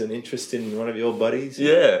here has an interest in one of your buddies.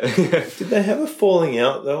 Yeah. Did they have a falling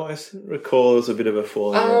out, though? I recall there was a bit of a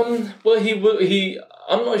falling out. Well, he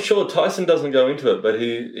I'm not sure. Tyson doesn't go into it, but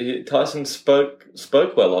Tyson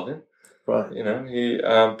spoke well of him. Right. He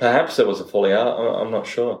perhaps there was a falling out. I'm not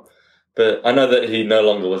sure. But I know that he no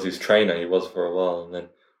longer was his trainer. He was for a while and then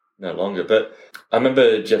no longer. But I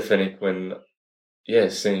remember Jeff Fennick when,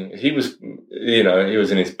 seeing, he was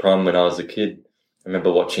in his prime when I was a kid. I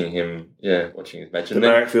remember watching him, watching his match. The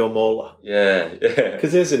Marrickville Mauler. Yeah.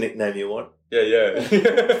 Because there's a nickname you want. Yeah.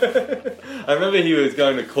 I remember he was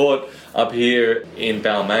going to court up here in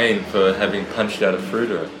Balmain for having punched out a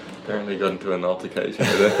fruiter. Apparently got into an altercation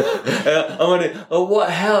with her. I'm wondering,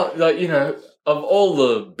 of all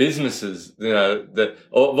the businesses, of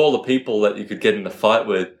all the people that you could get in a fight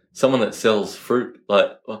with, someone that sells fruit,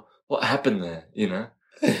 what happened there,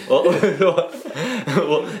 Well,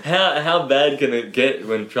 how bad can it get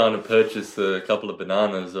when trying to purchase a couple of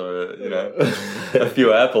bananas or a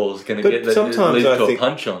few apples? Can it get that sometimes leads to think a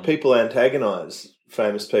punch on? People antagonise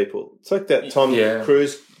famous people. It's like that Tom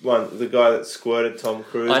Cruise one, the guy that squirted Tom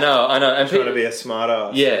Cruise. I know, and trying to be a smart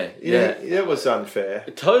ass. Yeah, that was unfair.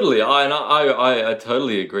 Totally, I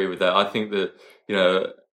totally agree with that. I think that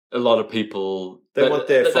a lot of people. They want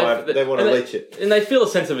their they want to leech it. And they feel a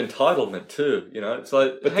sense of entitlement too, It's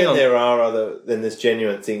like... But then there's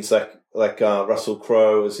genuine things like Russell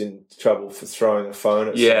Crowe was in trouble for throwing a phone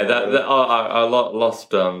at someone. I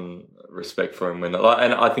lost respect for him and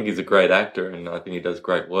I think he's a great actor and I think he does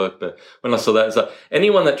great work. But when I saw that, it's like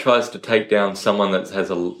anyone that tries to take down someone that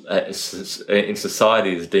has in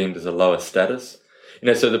society is deemed as a lower status.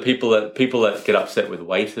 So the people that get upset with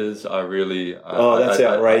waiters are really... that's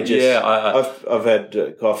outrageous. I've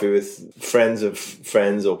had coffee with friends of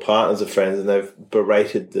friends or partners of friends and they've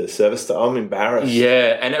berated the service staff. I'm embarrassed.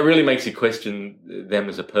 Yeah, and it really makes you question them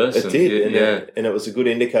as a person. It did, and it was a good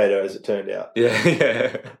indicator as it turned out. Yeah.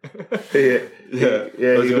 It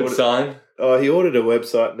was a good sign. Oh, he ordered a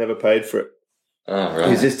website, never paid for it. Oh, right.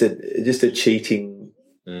 He's just a cheating...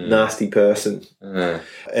 nasty person,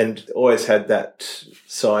 and always had that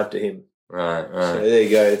side to him. Right. So there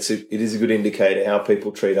you go. It is a good indicator how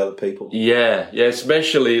people treat other people. Yeah,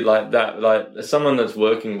 especially like that, like someone that's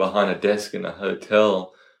working behind a desk in a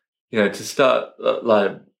hotel, to start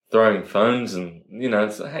throwing phones and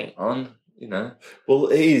it's like, hang on,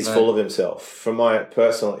 Well, he's full of himself. From my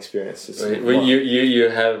personal experience, you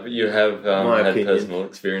have had personal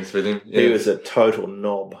experience with him. Yeah. He was a total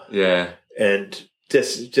knob. Yeah, and.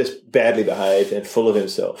 Just badly behaved and full of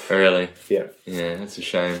himself. Really? Yeah. Yeah, that's a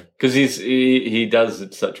shame. Because he does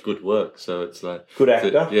such good work, so it's like... Good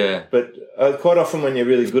actor. Yeah. But quite often when you're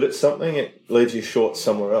really good at something, it leaves you short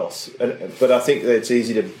somewhere else. But I think that it's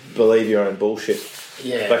easy to believe your own bullshit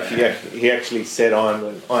Yeah. Like he actually said, "I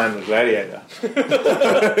am the gladiator."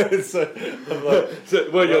 So I'm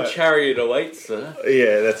like, your chariot awaits, sir.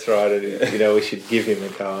 Yeah, that's right. And, we should give him a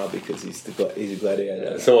car because he's a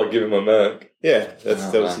gladiator. So I give him a Merc. Yeah,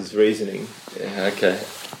 that was his reasoning. Yeah, okay.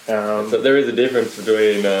 So there is a difference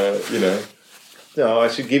between, No, I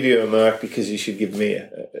should give you a Merc because you should give me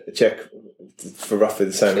a check for roughly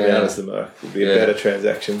the same amount as the Merc. It would be a better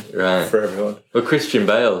transaction for everyone. Well, Christian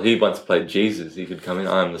Bale, he once played Jesus. He could come in,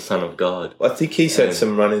 I am the Son of God. I think he's had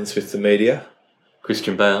some run-ins with the media.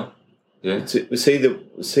 Christian Bale? Yeah. Was he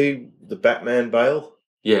the Batman Bale?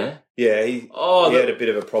 Yeah. Yeah, he had a bit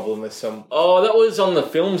of a problem with some... Oh, that was on the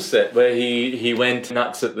film set where he went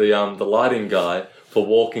nuts at the lighting guy for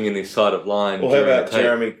walking in his side of line. Well, how about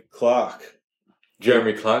Jeremy Clark?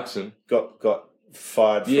 Jeremy Clarkson got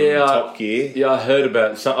fired from Top Gear. Yeah, I heard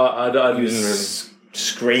about it. I didn't really...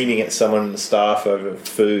 screaming at someone in the staff over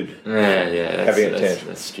food. Yeah. Having a tantrum.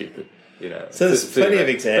 That's stupid. So there's plenty of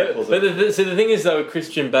examples. But the thing is, though, with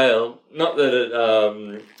Christian Bale, not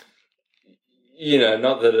that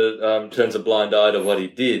it turns a blind eye to what he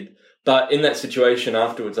did, but in that situation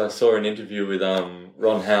afterwards, I saw an interview with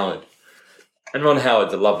Ron Howard. And Ron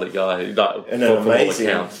Howard's a lovely guy. And an amazing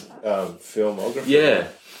filmographer. Yeah.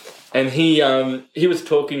 And he was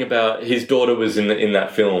talking about his daughter was in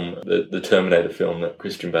that film, the Terminator film that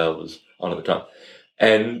Christian Bale was on at the time.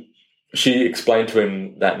 And she explained to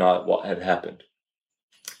him that night what had happened.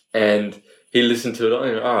 And he listened to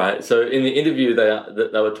it. All right. So in the interview,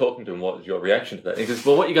 they were talking to him, what was your reaction to that? And he goes,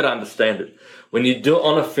 well, what you got to understand it. When you do it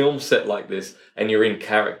on a film set like this and you're in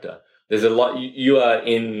character, there's a lot, you are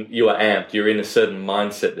amped, you're in a certain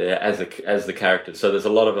mindset there as the character. So there's a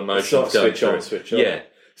lot of emotions going through. Switch on. Yeah.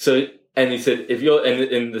 So, and he said,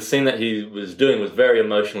 and the scene that he was doing was very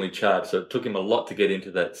emotionally charged. So it took him a lot to get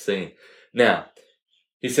into that scene. Now,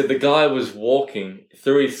 he said the guy was walking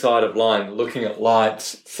through his side of line, looking at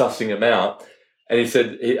lights, sussing them out. And he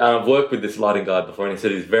said, I've worked with this lighting guy before, and he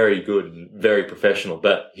said he's very good and very professional,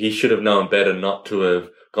 but he should have known better not to have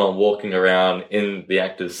gone walking around in the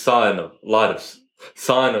actor's line of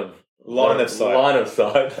sight. Line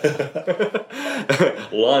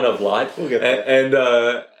of light. We'll get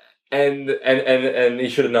there. And he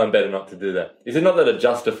should have known better not to do that. He said not that it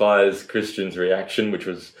justifies Christian's reaction, which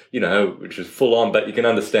was full on, but you can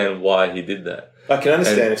understand why he did that. I can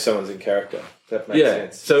understand if someone's in character. That makes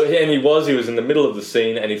sense. So he was in the middle of the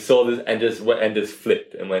scene and he saw this and just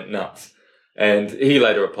flipped and went nuts. And he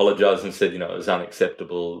later apologized and said, it was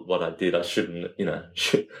unacceptable what I did. I shouldn't,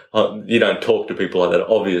 you don't talk to people like that,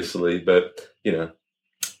 obviously, but,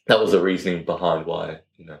 that was the reasoning behind why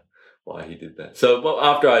he did that. So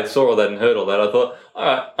after I saw all that and heard all that, I thought, all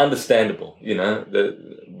right, understandable,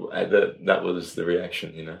 that was the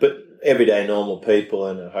reaction, But everyday normal people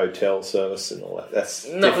in a hotel service and all that, that's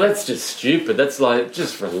just stupid. That's like,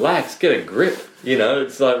 just relax, get a grip,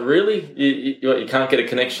 It's like, really? You can't get a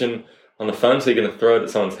connection on the phone, so you're going to throw it at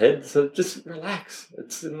someone's head? So just relax.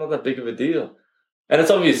 It's not that big of a deal. And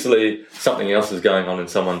it's obviously something else is going on in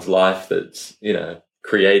someone's life that's,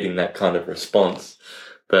 creating that kind of response.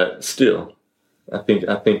 But still, I think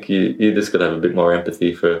you just got to have a bit more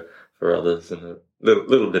empathy for others, and a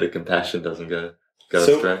little bit of compassion doesn't go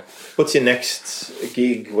astray. What's your next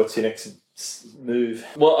gig? What's your next move?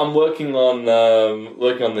 Well, I'm working on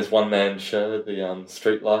this one-man show, the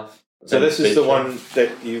Street Life. So this is the one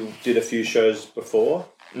that you did a few shows before?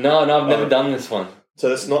 No, I've never done this one. So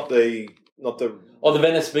that's not the the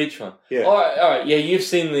Venice Beach one. Yeah. All right. Yeah, you've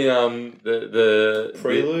seen the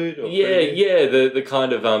prelude. The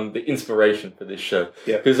kind of the inspiration for this show.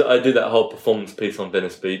 Yeah. Because I do that whole performance piece on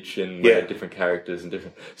Venice Beach and we had different characters and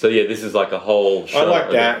different. So yeah, this is like a whole show. I like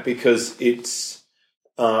that because it's.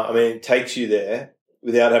 It takes you there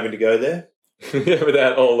without having to go there. Yeah,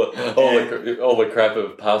 without all the crap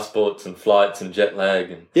of passports and flights and jet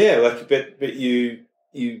lag and but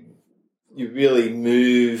you really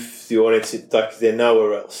move the audience. It's like they're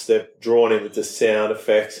nowhere else. They're drawn in with the sound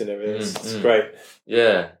effects and everything. It's great.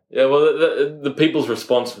 Yeah. Well, the people's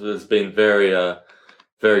response has been very,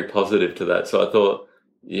 very positive to that. So I thought,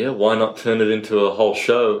 why not turn it into a whole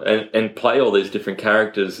show and play all these different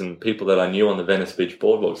characters and people that I knew on the Venice Beach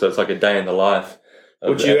boardwalk. So it's like a day in the life.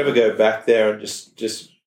 Would you ever go back there and just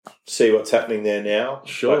see what's happening there now?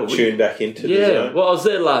 Sure. Like tune back into the zone? Well, I was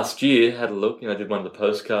there last year, had a look, I did one of the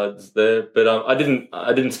postcards there, but I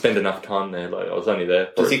didn't spend enough time there. Like I was only there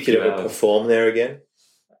for Do you think you'd ever perform there again?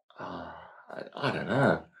 I don't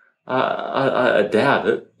know. I doubt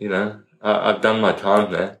it, I've done my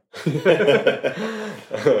time there.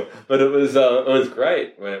 But it was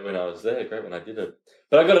great when I was there, great when I did it.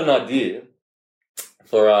 But I got an idea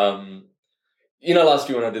for last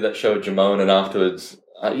year when I did that show with Jamone and afterwards,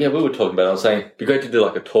 we were talking about it. I was saying, it'd be great to do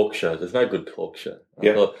like a talk show. There's no good talk show.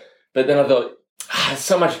 But then I thought,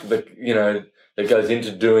 so much, that goes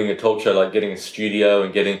into doing a talk show, like getting a studio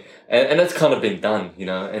and and that's kind of been done,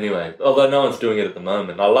 anyway. Although no one's doing it at the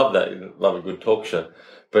moment. I love that. I love a good talk show.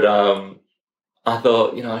 But I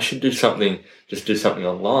thought, I should do something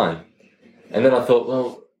online. And then I thought,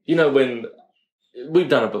 well, when we've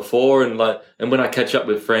done it before, and when I catch up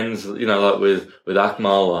with friends, like with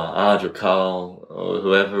Akmal or Arj or Carl or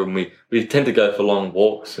whoever, and we tend to go for long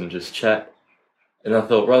walks and just chat. And I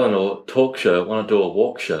thought, rather than a talk show, I want to do a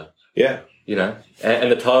walk show. Yeah.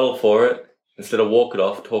 And the title for it, instead of walk it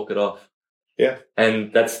off, talk it off. Yeah.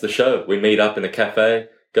 And that's the show. We meet up in a cafe,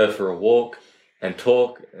 go for a walk and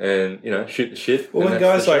talk and, shoot the shit. Well, when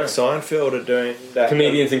guys like Seinfeld are doing that.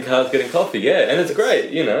 Comedians in cars getting coffee, yeah. And it's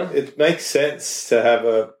great, It makes sense to have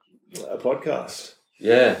a podcast.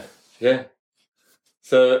 Yeah, yeah.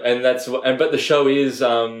 So, but the show is,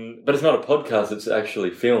 but it's not a podcast, it's actually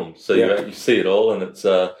filmed. So you see it all and it's,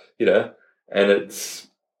 and it's,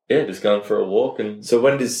 just going for a walk. And so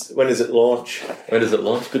when does it launch? When does it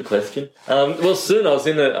launch? Good question. Well, soon. I was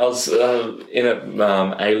in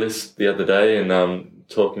A-List the other day and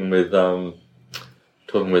talking with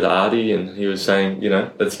Artie, and he was saying,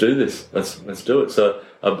 let's do this. Let's do it. So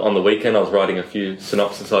on the weekend, I was writing a few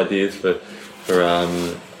synopsis ideas for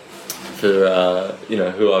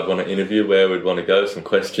who I'd want to interview, where we'd want to go, some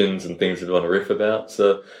questions and things we'd want to riff about.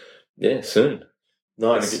 So soon.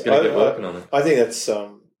 Nice. Gonna get working on it. I think that's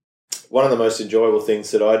one of the most enjoyable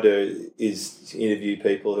things that I do is to interview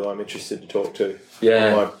people who I'm interested to talk to.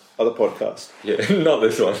 Yeah. On my other podcast. Yeah, not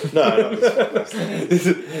this one. No, not this one. This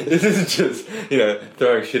isn't just,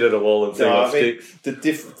 throwing shit at a wall and seeing what sticks. The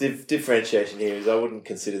differentiation here is I wouldn't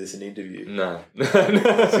consider this an interview. No.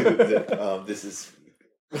 This is...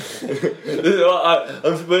 we're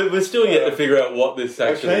still yet to figure out what this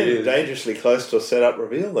actually is. Dangerously close to a setup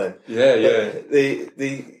reveal then. Yeah.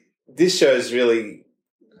 This show is really,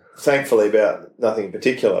 thankfully, about nothing in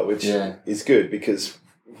particular, which is good because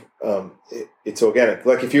it's organic.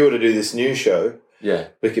 Like if you were to do this new show,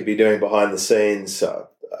 we could be doing behind the scenes,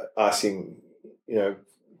 asking,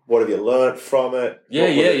 what have you learnt from it? What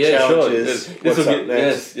were the challenges? Sure. What's up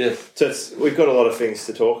next? Yes. So we've got a lot of things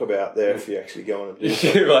to talk about there if you actually go on and do it.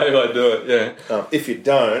 You might do it, yeah. If you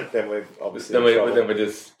don't, then we're obviously then we're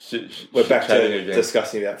just we're back to again.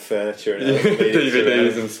 Discussing about furniture and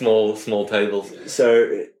DVDs and small tables.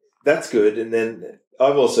 So that's good. And then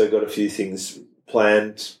I've also got a few things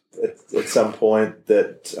planned at some point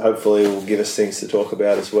that hopefully will give us things to talk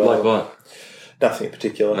about as well. Like what? Nothing in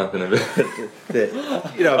particular. Nothing in it.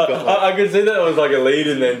 I've got I could see that was like a lead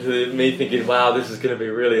in then to me thinking, wow, this is going to be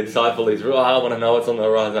really insightful. I want to know what's on the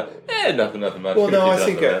horizon. Nothing much. Well, no, I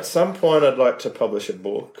think at some point I'd like to publish a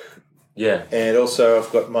book. Yeah. And also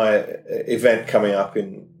I've got my event coming up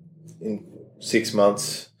in 6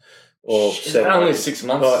 months or 7 months. Only 6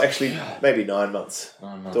 months? Oh, actually, maybe 9 months.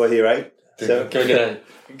 9 months. Do I hear 8? Can we get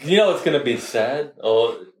you know what's going to be sad?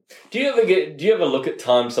 Or... Do you ever look at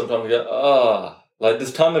time sometimes and go,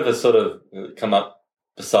 does time ever sort of come up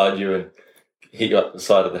beside you and hit you up the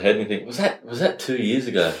side of the head and you think, was that 2 years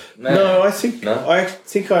ago? Man. No, I think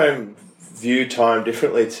I view time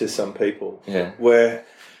differently to some people. Yeah. Where,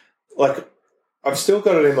 I've still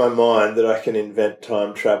got it in my mind that I can invent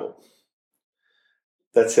time travel.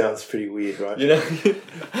 That sounds pretty weird, right?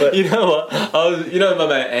 But you know what? My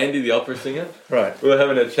mate Andy, the opera singer. Right. We were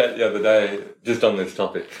having a chat the other day just on this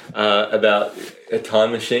topic about a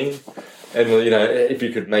time machine, and if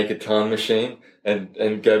you could make a time machine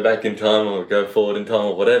and go back in time or go forward in time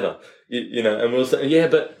or whatever, and we'll say,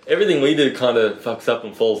 but everything we do kind of fucks up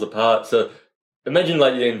and falls apart. So imagine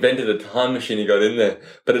you invented a time machine, you got in there,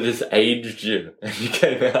 but it just aged you, and you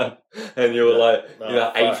came out and you were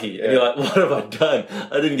 80, and you're like, what have I done?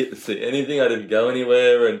 I didn't get to see anything, I didn't go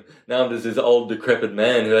anywhere, and now I'm just this old decrepit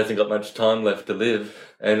man who hasn't got much time left to live.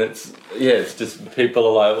 And it's just people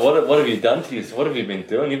are like, what have you done to yourself? What have you been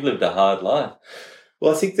doing? You've lived a hard life.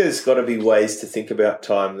 Well, I think there's got to be ways to think about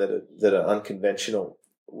time that are unconventional.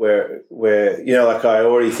 Where I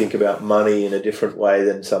already think about money in a different way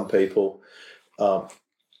than some people.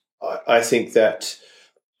 I think that,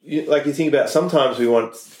 you think about, sometimes we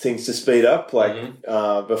want things to speed up,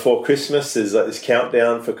 before Christmas, there's this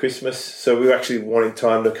countdown for Christmas, so we're actually wanting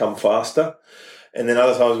time to come faster, and then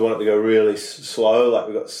other times we want it to go really slow,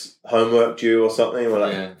 we've got homework due or something, and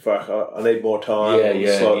we're fuck, I need more time,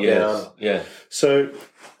 slow it down. Yeah. So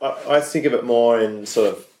I think of it more in sort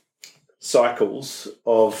of cycles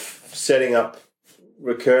of setting up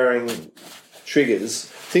recurring triggers.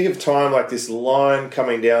 Think of time like this line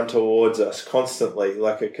coming down towards us constantly,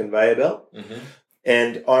 like a conveyor belt. Mm-hmm.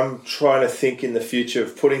 And I'm trying to think in the future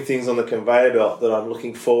of putting things on the conveyor belt that I'm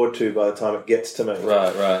looking forward to by the time it gets to me.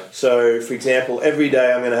 Right. So, for example, every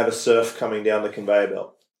day I'm going to have a surf coming down the conveyor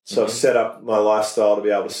belt. So I've set up my lifestyle to be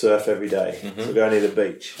able to surf every day. So go near the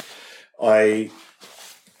beach. I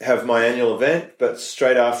have my annual event, but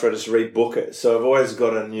straight after I just rebook it. So I've always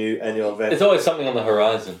got a new annual event. There's always something on the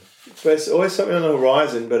horizon. But it's always something on the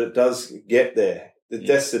horizon, but it does get there.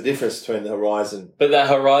 That's the difference between the horizon. But that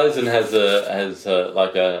horizon has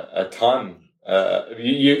a time.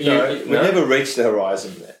 We never reach the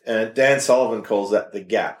horizon. And Dan Sullivan calls that the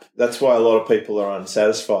gap. That's why a lot of people are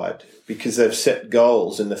unsatisfied, because they've set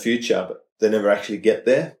goals in the future, but they never actually get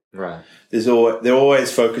there. Right. They're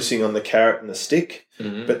always focusing on the carrot and the stick,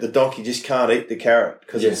 but the donkey just can't eat the carrot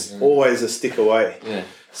because it's always a stick away. Yeah.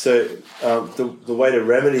 So the way to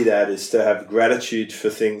remedy that is to have gratitude for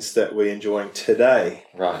things that we're enjoying today.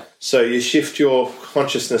 Right. So you shift your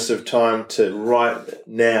consciousness of time to right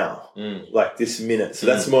now, like this minute. So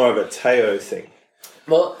that's more of a Teo thing.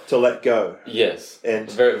 Well, to let go. Yes. And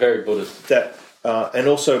very, very Buddhist. That and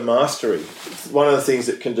also mastery. One of the things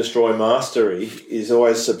that can destroy mastery is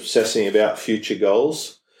always obsessing about future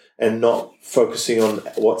goals and not focusing on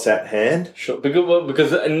what's at hand. Sure,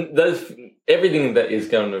 because everything that is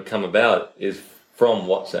going to come about is from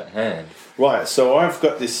what's at hand. Right, so I've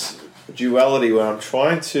got this duality where I'm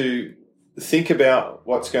trying to think about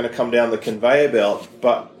what's going to come down the conveyor belt,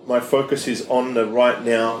 but my focus is on the right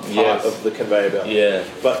now part of the conveyor belt. Yeah.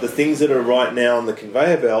 But the things that are right now on the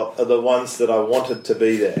conveyor belt are the ones that I wanted to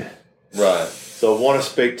be there. Right. So I want to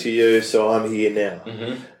speak to you, so I'm here now.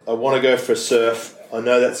 Mm-hmm. I want to go for a surf. I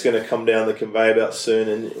know that's going to come down the conveyor belt soon,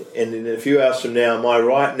 and in a few hours from now, my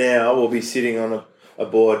right now will be sitting on a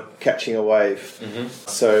board catching a wave. Mm-hmm.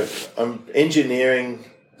 So I'm engineering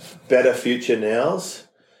better future nows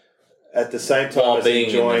at the same time as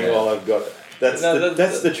enjoying while I've got it.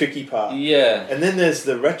 That's the tricky part. Yeah. And then there's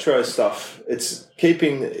the retro stuff. It's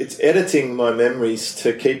editing my memories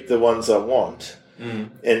to keep the ones I want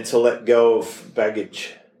and to let go of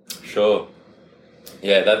baggage. Sure.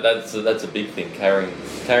 Yeah, that's a big thing,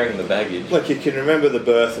 carrying the baggage. Like, you can remember the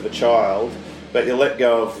birth of a child, but you let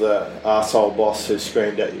go of the arsehole boss who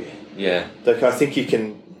screamed at you. Yeah. Like, I think you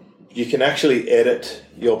can actually edit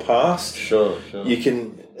your past. Sure. You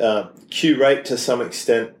can curate to some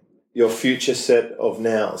extent your future set of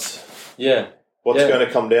nows. Yeah. What's going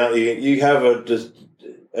to come down? You have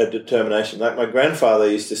a determination. Like my grandfather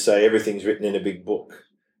used to say, everything's written in a big book,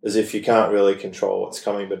 as if you can't really control what's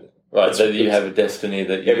coming, but right, so you have a destiny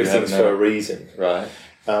that you everything's for a reason. Right.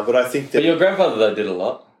 But I think that... But your grandfather, though, did a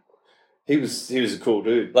lot. He was a cool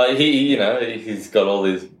dude. Like, he's got all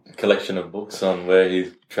his collection of books on where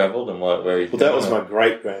he's travelled and where he's... Well, that was my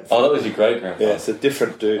great-grandfather. Oh, that was your great-grandfather. Yeah, it's a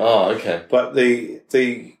different dude. Oh, okay. But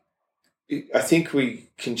I think we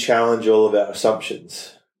can challenge all of our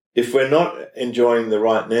assumptions. If we're not enjoying the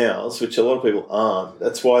right nows, which a lot of people aren't,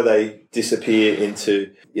 that's why they disappear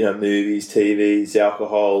into, movies, TVs,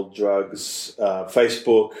 alcohol, drugs,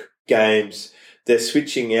 Facebook, games. They're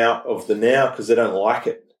switching out of the now because they don't like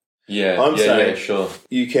it. Yeah, I'm saying sure.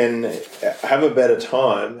 You can have a better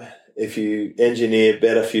time if you engineer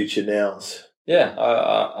better future nows. Yeah,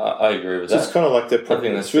 I agree with that. It's kind of like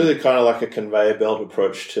it's really kind of like a conveyor belt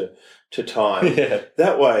approach to time. Yeah.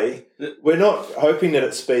 That way, we're not hoping that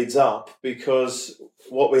it speeds up because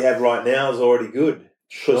what we have right now is already good.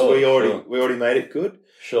 Because we already made it good.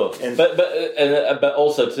 Sure. But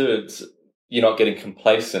also too, you're not getting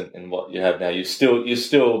complacent in what you have now. You're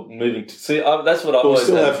still moving to see. That's what I always. We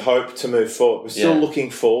still have hope to move forward. We're still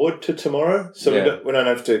looking forward to tomorrow, so we don't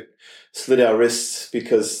have to slit our wrists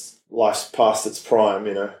because life's past its prime.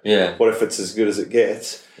 Yeah. What if it's as good as it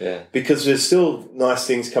gets? Yeah. Because there's still nice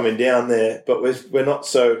things coming down there, but we're not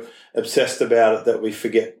so obsessed about it that we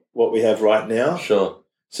forget what we have right now. Sure.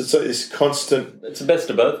 So it's this constant... It's the best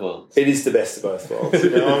of both worlds. It is the best of both worlds.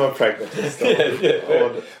 I'm a pragmatist.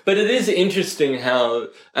 But it is interesting how...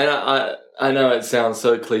 And I know it sounds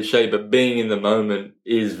so cliche, but being in the moment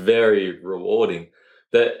is very rewarding.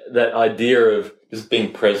 That idea of just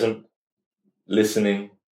being present,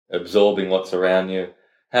 listening, absorbing what's around you,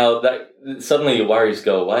 how that suddenly your worries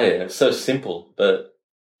go away. And it's so simple, but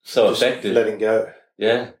so just effective. Letting go.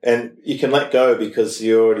 Yeah. And you can let go because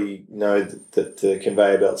you already know that the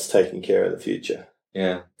conveyor belt's taking care of the future.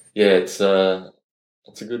 Yeah. Yeah, it's a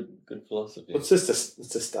good philosophy. Well, it's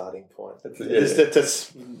a starting point.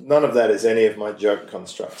 That's none of that is any of my joke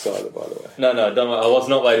constructs either, by the way. No, I was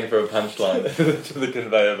not waiting for a punchline to the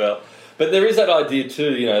conveyor belt. But there is that idea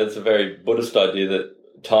too, it's a very Buddhist idea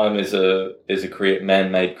that time is a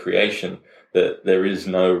man-made creation, that there is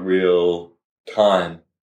no real time,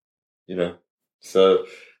 So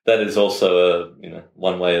that is also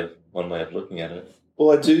one way of looking at it.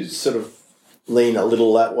 Well, I do sort of lean a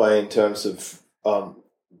little that way in terms of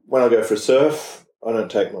when I go for a surf, I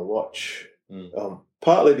don't take my watch.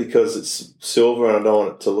 Partly because it's silver and I don't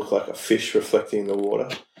want it to look like a fish reflecting the water.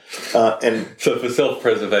 And so for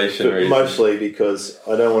self-preservation reasons. Mostly because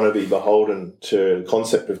I don't want to be beholden to the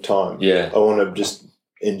concept of time. Yeah. I want to just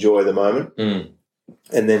enjoy the moment.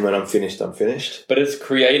 And then when I'm finished, I'm finished. But it's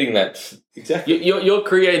creating that. Exactly. You're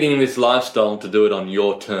creating this lifestyle to do it on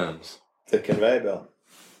your terms. The conveyor belt.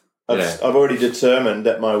 I've already determined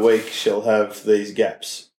that my week shall have these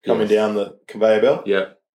gaps coming down the conveyor belt. Yeah.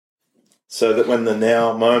 So that when the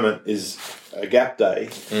now moment is a gap day.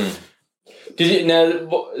 Did you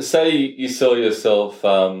now say you saw yourself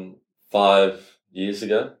 5 years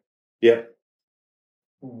ago? Yep.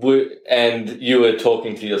 And you were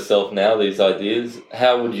talking to yourself now, these ideas.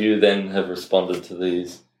 How would you then have responded to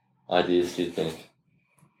these ideas, do you think?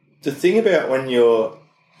 The thing about when you're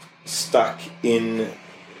stuck in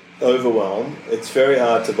overwhelm, it's very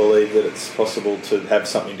hard to believe that it's possible to have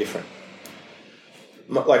something different.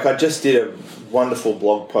 Like I just did a wonderful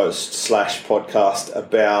blog post / podcast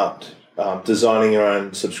about designing your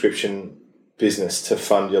own subscription business to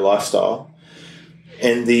fund your lifestyle.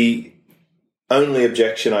 And the only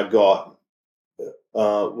objection I got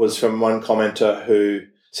was from one commenter who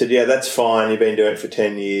said, yeah, that's fine, you've been doing it for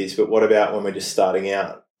 10 years, but what about when we're just starting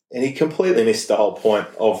out? And he completely missed the whole point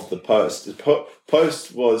of the post. The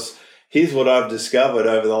post was, here's what I've discovered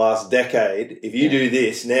over the last decade. If you do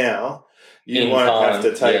this now, you won't have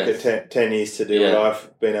to take 10 years to do what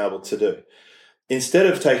I've been able to do. Instead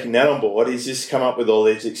of taking that on board, he's just come up with all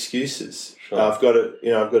these excuses. Sure. I've got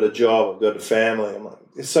a job, I've got a family. I'm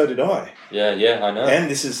like, so did I. Yeah, I know. And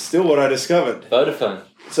this is still what I discovered. Vodafone.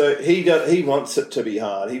 So he wants it to be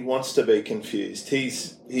hard. He wants to be confused.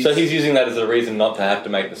 He's using that as a reason not to have to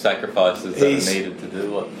make the sacrifices that are needed to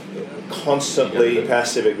do what. Constantly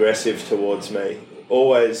passive aggressive towards me.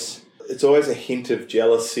 It's always a hint of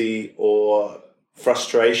jealousy or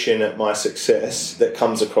frustration at my success that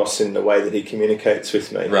comes across in the way that he communicates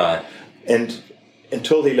with me. Right. And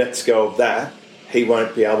until he lets go of that, he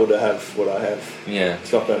won't be able to have what I have. Yeah.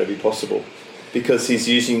 It's not going to be possible because he's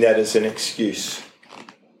using that as an excuse.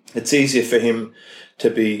 It's easier for him to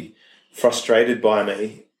be frustrated by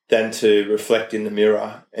me than to reflect in the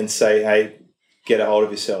mirror and say, hey, get a hold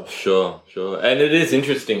of yourself. Sure. And it is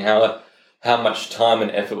interesting how much time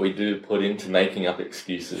and effort we do put into making up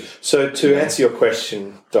excuses. So to answer your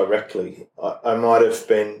question directly, I might have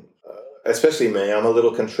been, especially me, I'm a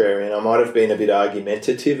little contrarian. I might have been a bit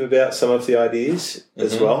argumentative about some of the ideas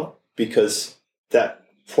as well, because that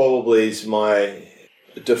probably is my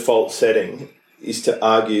default setting, is to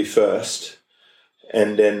argue first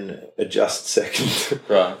and then adjust second.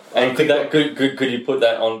 Right. And could you put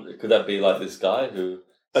that on? Could that be like this guy who?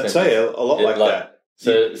 I'd say a lot like that.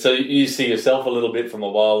 So you see yourself a little bit from a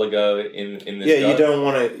while ago in this. Yeah, guy?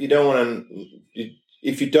 You don't want to.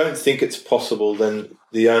 If you don't think it's possible, then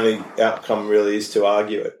the only outcome really is to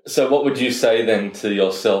argue it. So what would you say then to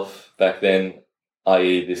yourself back then,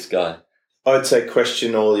 i.e. this guy? I'd say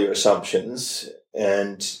question all your assumptions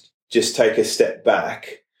and just take a step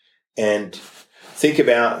back and think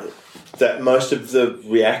about that most of the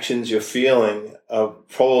reactions you're feeling are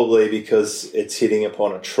probably because it's hitting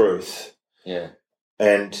upon a truth. Yeah.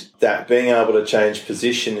 And that being able to change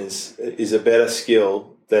position is a better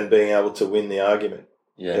skill than being able to win the argument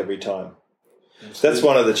every time. That's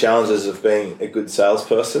one of the challenges of being a good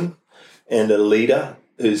salesperson and a leader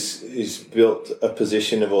who's built a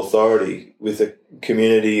position of authority with a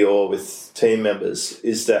community or with team members,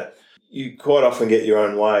 is that you quite often get your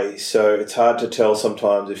own way. So it's hard to tell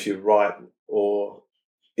sometimes if you're right or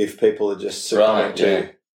if people are just succumbing to you.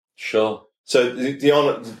 Sure. So the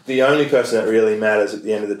only person that really matters at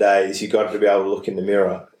the end of the day is you've got to be able to look in the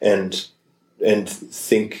mirror and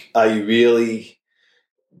think, are you really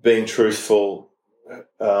being truthful,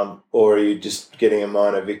 or are you just getting a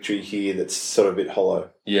minor victory here that's sort of a bit hollow?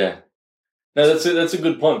 Yeah. No, that's a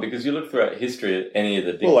good point, because you look throughout history at any of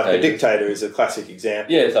the dictators. Well, like a dictator is a classic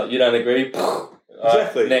example. Yeah, it's like, you don't agree?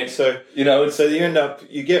 Exactly. Next. So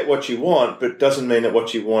you get what you want, but it doesn't mean that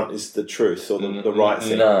what you want is the truth or the right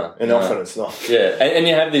thing. No. Often it's not. Yeah, and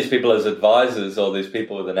you have these people as advisors, or these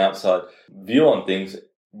people with an outside view on things,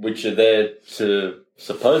 which are there to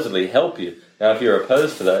supposedly help you. Now, if you're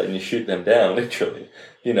opposed to that and you shoot them down, literally,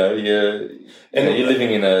 you're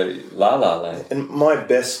living in a la-la land. And my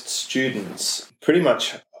best students pretty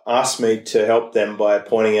much asked me to help them by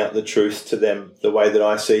pointing out the truth to them, the way that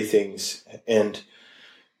I see things. And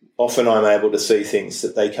often I'm able to see things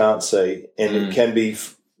that they can't see, and it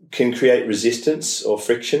can create resistance or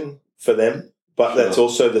friction for them. But that's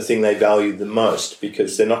also the thing they value the most,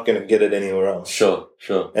 because they're not going to get it anywhere else. Sure.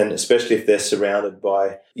 And especially if they're surrounded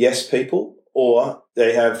by yes people, or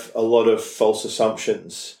they have a lot of false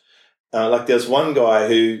assumptions. Like there's one guy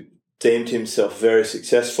who deemed himself very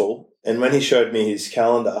successful, and when he showed me his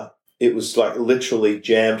calendar, it was like literally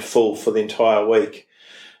jammed full for the entire week.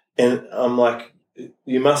 And I'm like,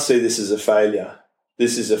 you must see this as a failure.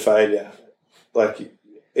 This is a failure. Like,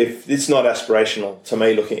 if it's not aspirational to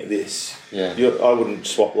me looking at this, I wouldn't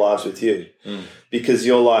swap lives with you, because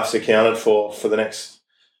your life's accounted for the next,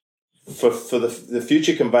 for the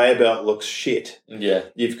future conveyor belt looks shit. Yeah.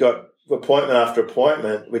 You've got appointment after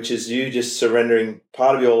appointment, which is you just surrendering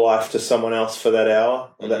part of your life to someone else for that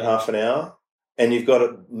hour or that half an hour, and you've got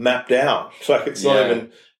it mapped out. Like, it's not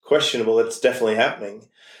even questionable. It's definitely happening.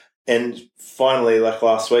 And finally, like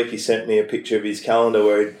last week, he sent me a picture of his calendar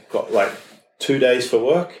where he'd got like 2 days for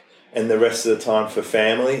work and the rest of the time for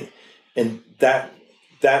family. And that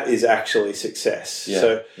is actually success.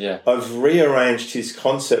 I've rearranged his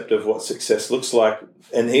concept of what success looks like,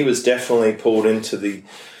 and he was definitely pulled into the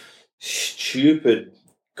stupid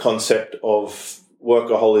concept of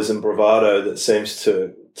workaholism bravado that seems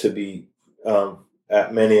to be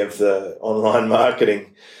at many of the online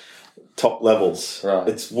marketing top levels. Right.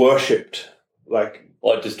 It's worshipped. Like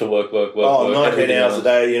just to work. 19 hours a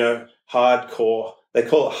day, hardcore. They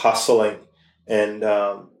call it hustling and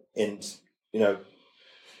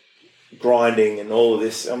grinding and all of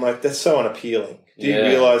this. I'm like, that's so unappealing. Do you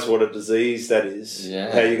realise what a disease that is?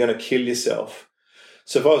 Yeah. How you're going to kill yourself?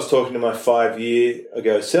 So if I was talking to my 5 year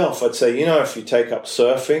ago self, I'd say, if you take up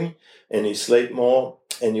surfing and you sleep more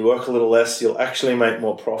and you work a little less, you'll actually make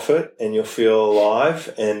more profit and you'll feel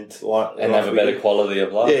alive and have a better quality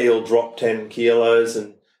of life. Yeah, you'll drop 10 kilos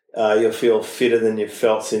and you'll feel fitter than you've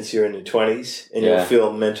felt since you're in your 20s, and you'll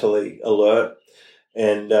feel mentally alert,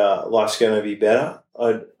 and life's going to be better.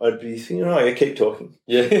 I'd be thinking, keep talking.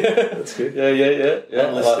 Yeah. That's good. Yeah. I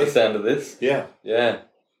like the sound of this. Yeah.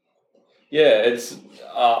 It's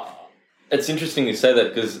interesting you say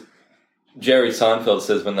that, because Jerry Seinfeld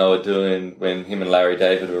says when him and Larry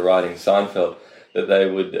David were writing Seinfeld, that they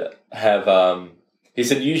would have, he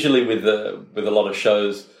said usually with a lot of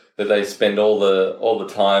shows that they spend all the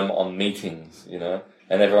time on meetings, and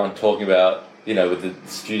everyone talking about, with the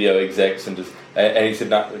studio execs and he said,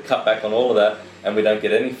 no, we cut back on all of that and we don't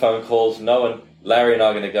get any phone calls. No one, Larry and I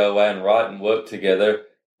are going to go away and write and work together,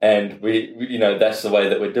 and we that's the way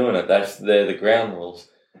that we're doing it. They're the ground rules.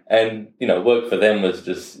 And, work for them was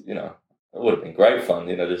just, it would have been great fun,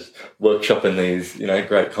 just workshopping these,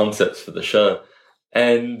 great concepts for the show.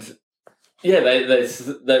 And they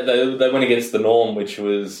went against the norm, which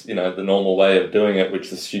was, the normal way of doing it, which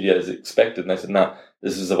the studios expected. And they said, no,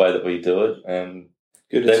 this is the way that we do it. And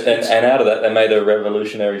good. And out of that, they made a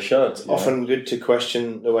revolutionary show. It's often good to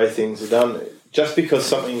question the way things are done. Just because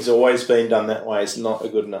something's always been done that way is not a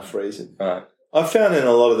good enough reason. Right. I've found in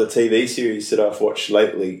a lot of the TV series that I've watched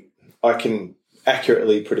lately, I can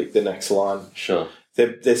accurately predict the next line. Sure.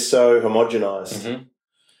 They're so homogenized.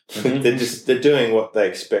 Mm-hmm. They're doing what they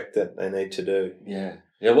expect that they need to do. Yeah.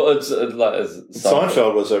 Yeah, well, it's like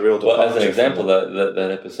Seinfeld was a real departure. Well, as an example,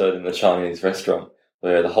 that episode in the Chinese restaurant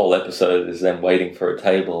where the whole episode is them waiting for a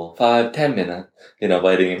table, 5-10 minutes,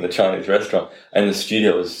 waiting in the Chinese restaurant, and the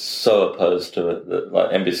studio was so opposed to it that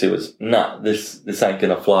NBC was, this ain't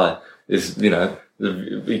gonna fly. This,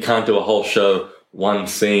 we can't do a whole show, one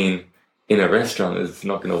scene in a restaurant. It's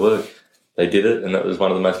not going to work. They did it, and that was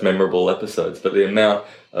one of the most memorable episodes. But the amount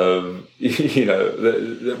of,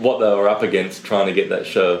 what they were up against trying to get that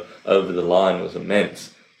show over the line was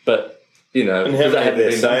immense. But, and how many of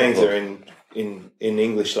their sayings are in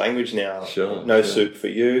English language now? Sure. No soup for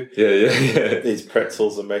you. Yeah. These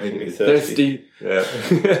pretzels are making me thirsty. Yeah.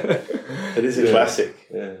 It is a classic.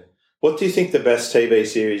 Yeah. What do you think the best TV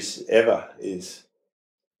series ever is?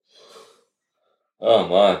 Oh,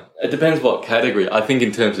 my. It depends what category. I think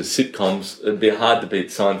in terms of sitcoms, it'd be hard to beat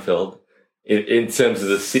Seinfeld. In terms of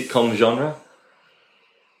the sitcom genre.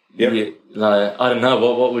 Yep. I don't know.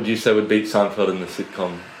 What would you say would beat Seinfeld in the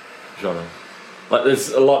sitcom genre? There's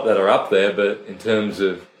a lot that are up there, but in terms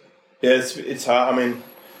of... Yeah, it's hard. I mean...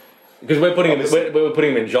 Because we're putting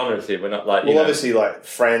them in genres here. We're not obviously,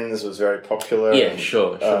 Friends was very popular. Yeah,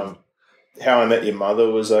 sure. How I Met Your Mother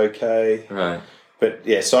was okay. Right. But,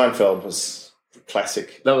 Seinfeld was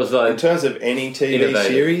classic. That was in terms of any TV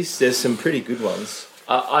series, there's some pretty good ones.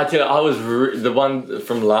 I tell you, the one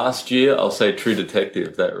from last year. I'll say True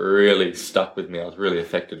Detective. That really stuck with me. I was really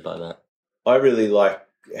affected by that. I really like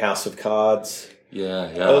House of Cards.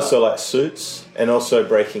 Yeah. I also like Suits and also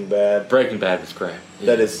Breaking Bad. Breaking Bad was great.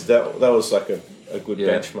 Yeah. That was like a good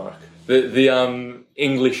benchmark. The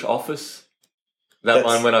English Office. That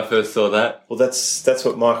one when I first saw that. Well, that's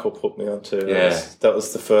what Michael put me onto. Yeah. That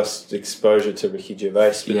was the first exposure to Ricky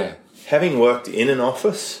Gervais. But having worked in an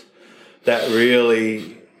office, that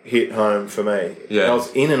really hit home for me. Yeah. I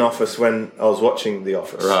was in an office when I was watching The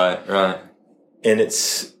Office. Right. And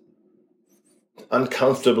it's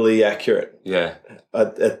uncomfortably accurate. Yeah.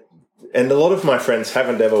 And a lot of my friends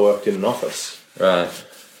haven't ever worked in an office. Right.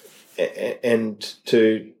 And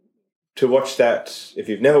to watch that, if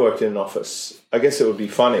you've never worked in an office, I guess it would be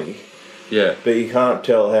funny. Yeah. But you can't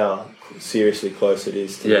tell how seriously close it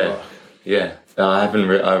is to life. Yeah. I haven't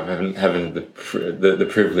the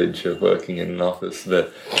privilege of working in an office.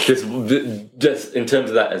 Just in terms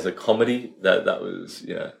of that as a comedy, that was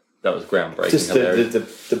groundbreaking. Just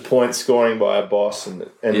the point scoring by a boss and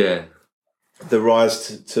the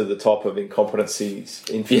rise to the top of incompetency is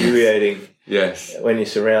infuriating. Yes. When you're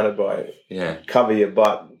surrounded by cover your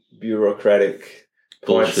butt bureaucratic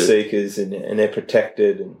point seekers and they're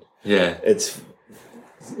protected and it's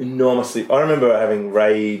enormously. I remember having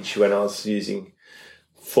rage when I was using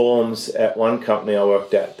forms at one company I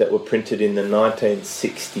worked at that were printed in the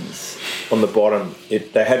 1960s on the bottom.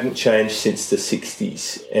 They hadn't changed since the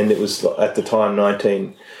 60s, and it was at the time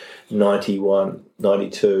 1991,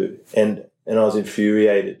 92, and I was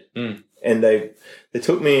infuriated. And they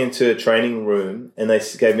took me into a training room and they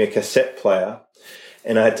gave me a cassette player,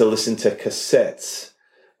 and I had to listen to cassettes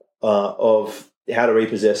of how to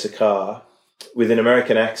repossess a car with an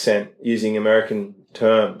American accent using American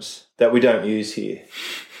terms that we don't use here.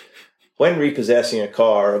 When repossessing a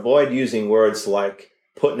car, avoid using words like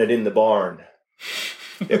putting it in the barn.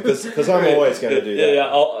 Because I'm always going to do that.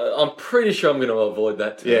 Yeah, I'm pretty sure I'm going to avoid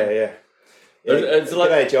that too. Yeah. It's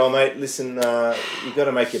like, g'day, Joel, mate. Listen, you've got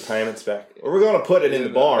to make your payments back, or we're going to put it in the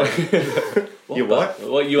barn. You what?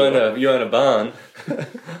 What you own a barn?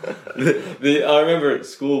 I remember at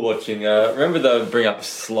school watching. Remember they would bring up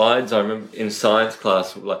slides. I remember in science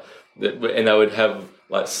class, and they would have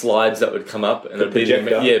like slides that would come up, and it'd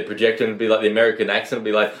projector. be projector, and it'd be like the American accent. It'd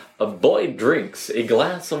be like, a boy drinks a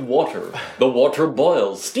glass of water. The water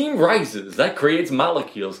boils. Steam rises. That creates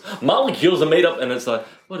molecules. Molecules are made up, and it's like,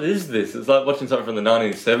 what is this? It's like watching something from the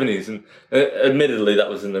 1970s, and admittedly that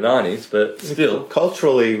was in the 90s, but still.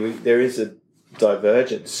 Culturally, there is a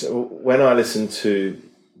divergence. When I listen to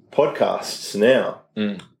podcasts now,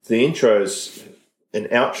 the intros and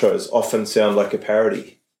outros often sound like a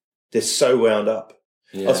parody. They're so wound up.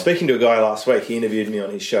 Yeah. I was speaking to a guy last week. He interviewed me on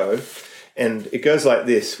his show, and it goes like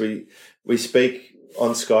this. We speak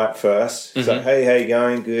on Skype first. It's like, hey, how you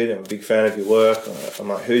going? Good. I'm a big fan of your work. I'm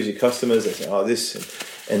like, who's your customers? They say, oh, this.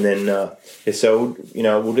 And then, so,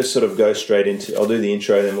 we'll just sort of go straight into, I'll do the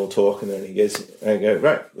intro, then we'll talk. And then I go,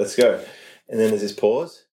 right, let's go. And then there's this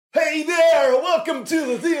pause. Hey there, welcome to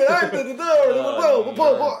the theater.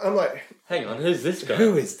 I'm like, hang on, who's this guy?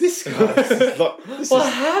 Who is this guy?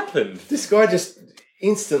 What happened? This guy just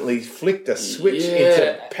instantly flicked a switch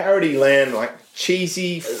into parody land, like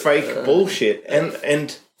cheesy, fake bullshit.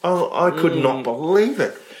 And I could not believe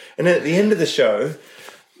it. And then at the end of the show,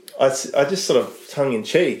 I just sort of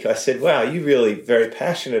tongue-in-cheek, I said, wow, you're really very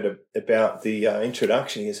passionate about the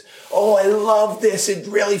introduction. He goes, oh, I love this. It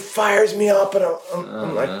really fires me up. And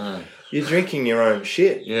I'm like, you're drinking your own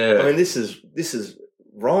shit. Yeah. I mean, this is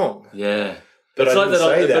wrong. Yeah. But it's I like didn't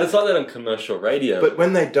say that. But it's like that on commercial radio. But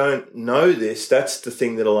when they don't know this, that's the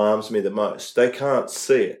thing that alarms me the most. They can't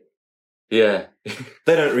see it. Yeah.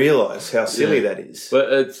 They don't realise how silly that is.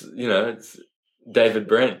 But it's David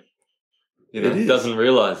Brent. He doesn't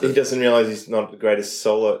realise it. He doesn't realise he's not the greatest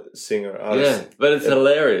solo singer or artist. Yeah, but it's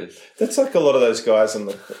hilarious. That's like a lot of those guys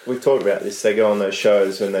we've talked about this, they go on those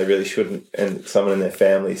shows when they really shouldn't, and someone in their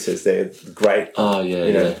family says they're great. Oh,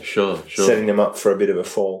 yeah, sure. Setting them up for a bit of a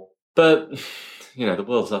fall. But, the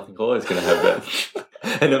world's, I think, always going to have that.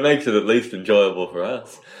 And it makes it at least enjoyable for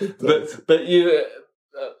us. But you...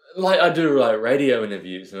 I do radio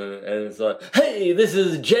interviews, and it's like, hey, this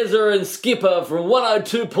is Jezza and Skipper from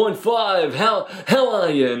 102.5. How are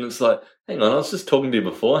you? And it's like, hang on, I was just talking to you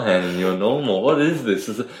beforehand, and you're normal. What is this?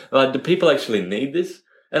 Do people actually need this?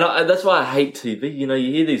 And that's why I hate TV. You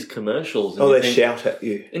hear these commercials. And they shout at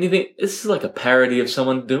you, and you think this is like a parody of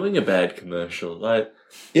someone doing a bad commercial. And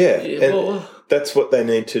that's what they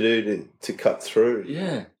need to do to cut through.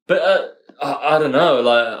 Yeah, but I don't know.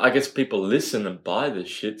 Like, I guess people listen and buy this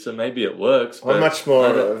shit, so maybe it works. But I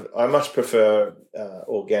much prefer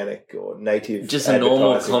organic or native, just a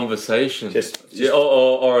normal conversation,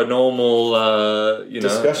 or a normal,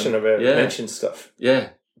 discussion about mention stuff. Yeah,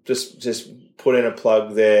 just put in a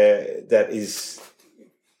plug there that is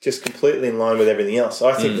just completely in line with everything else.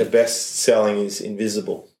 I think the best selling is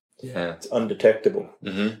invisible. Yeah, it's undetectable.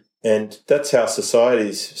 Mm-hmm. And that's how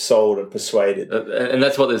society's sold and persuaded. And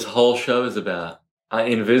that's what this whole show is about.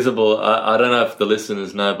 Invisible, I don't know if the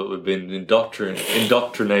listeners know, but we've been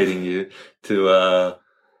indoctrinating you to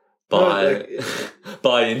buy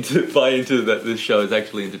into that this show is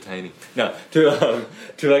actually entertaining. No, to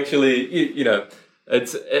actually,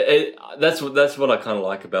 that's what I kind of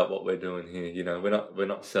like about what we're doing here. You know, we're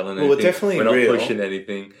not selling anything. Well, we're definitely we're not real. pushing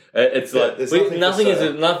anything. It's like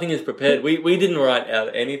nothing is prepared. We didn't write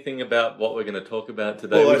out anything about what we're going to talk about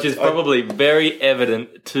today, which is probably very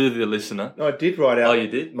evident to the listener. No, I did write out. Oh, you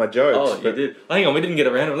did? My jokes. Oh, you did. Hang on, we didn't get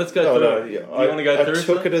around to it. Let's go through it. You want to go through it? I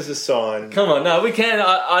took it as a sign. Come on, no, we can.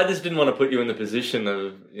 I just didn't want to put you in the position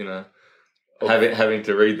of having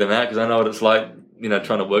to read them out, because I know what it's like.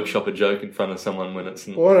 Trying to workshop a joke in front of someone when it's.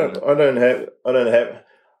 Well, I don't have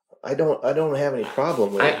any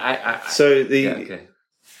problem with it.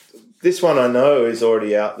 This one I know is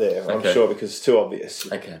already out there. I'm sure, because it's too obvious.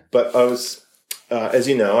 Okay. But I was, as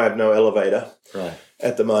you know, I have no elevator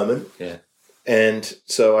at the moment. Yeah. And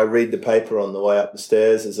so I read the paper on the way up the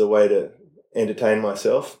stairs as a way to entertain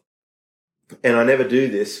myself. And I never do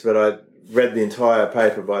this, but I read the entire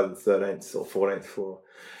paper by the 13th or 14th floor,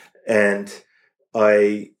 and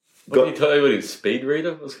I got... What are you, speed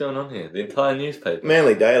reader? What's going on here? The entire newspaper?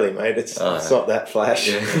 Manly Daily, mate. It's not that flash.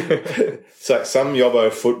 Yeah. It's like some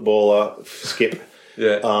yobbo footballer, Skip.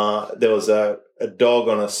 Yeah. There was a dog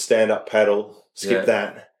on a stand-up paddle. Skip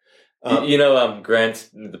that. Grant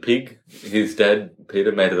the pig, his dad,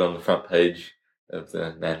 Peter, made it on the front page of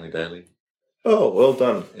the Manly Daily. Oh, well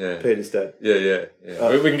done, yeah. Peter's dad. Yeah.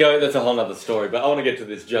 We can go, that's a whole other story, but I want to get to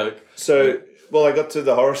this joke. So, I got to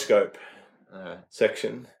the horoscope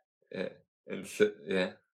section. Yeah.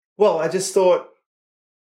 Well, I just thought,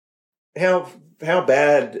 how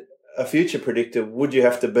bad a future predictor would you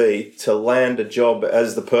have to be to land a job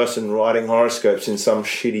as the person writing horoscopes in some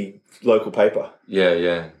shitty local paper?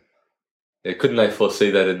 Yeah. Couldn't they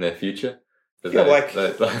foresee that in their future?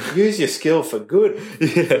 Use your skill for good.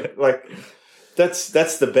 Yeah.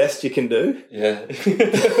 That's the best you can do. Yeah.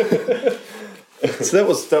 So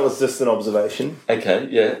that was just an observation. Okay.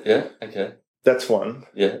 Yeah. Okay. That's one.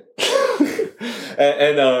 Yeah.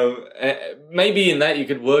 and maybe in that you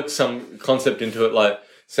could work some concept into it, like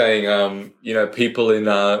saying, people in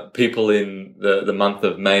the month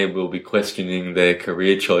of May will be questioning their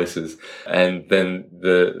career choices, and then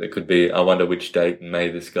there could be, I wonder which date in May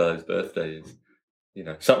this guy's birthday is.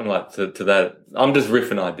 Something like to that. I'm just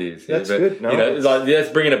riffing ideas here. That's good. No, let's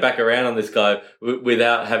bringing it back around on this guy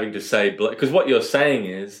without having to say, because what you're saying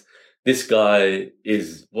is this guy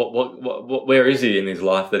is what where is he in his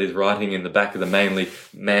life that he's writing in the back of the Manly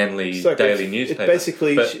Daily newspaper? It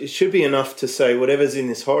basically it should be enough to say whatever's in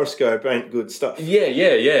this horoscope ain't good stuff. Yeah.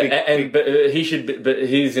 But he should be, but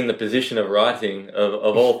he's in the position of writing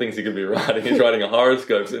of all things he could be writing. He's writing a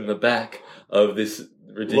horoscope in the back of this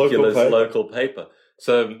ridiculous local paper.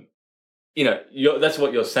 So, that's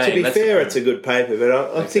what you're saying. To be fair, it's a good paper,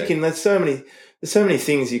 but I'm thinking there's so many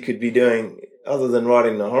things you could be doing other than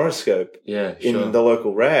writing the horoscope. Yeah, in the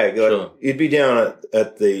local rag. You'd be down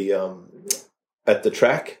at the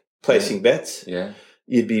track placing bets. Yeah,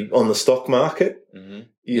 you'd be on the stock market. Mm-hmm.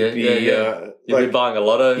 You'd be be buying a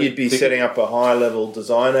lotto. You'd be setting up a high-level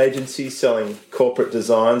design agency, selling corporate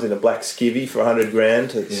designs in a black skivvy for $100,000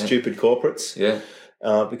 to stupid corporates. Yeah.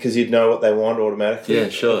 Because you'd know what they want automatically. Yeah,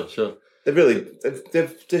 sure.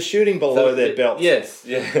 They're shooting below their belt. Yes,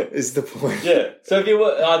 yeah, is the point. Yeah. So if you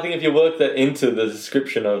work that into the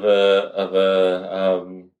description of a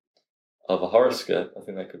horoscope, I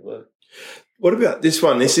think that could work. What about this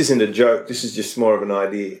one? This isn't a joke. This is just more of an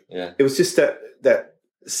idea. Yeah. It was just that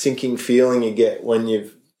sinking feeling you get when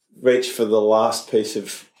you've reached for the last piece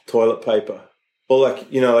of toilet paper, or like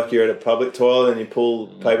you're at a public toilet and you pull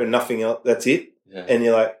paper, nothing else. That's it. Yeah. And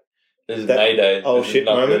you're like, this is Mayday. Oh, shit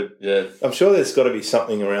moment. Yeah. I'm sure there's got to be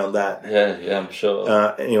something around that. Yeah, I'm sure.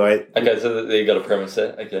 Anyway. Okay, so you got a premise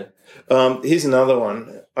there. Okay. Here's another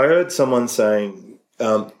one. I heard someone saying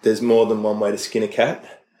there's more than one way to skin a cat.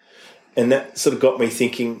 And that sort of got me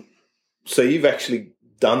thinking, so you've actually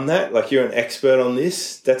done that? Like, you're an expert on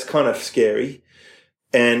this? That's kind of scary.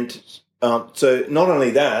 And so not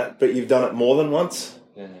only that, but you've done it more than once.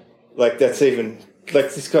 Yeah. Like, that's even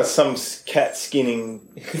like this got some cat skinning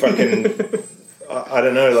fucking I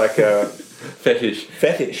don't know, like a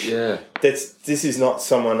fetish. Yeah. This is not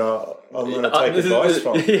someone I'm going to take advice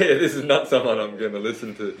from. Yeah, this is not someone I'm going to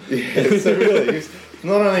listen to. Yeah, so really,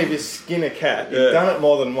 not only have you skinned a cat, you've done it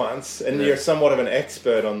more than once, and you're somewhat of an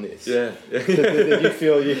expert on this. Yeah. That you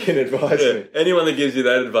feel you can advise me. Anyone that gives you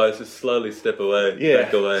that advice, just slowly step away,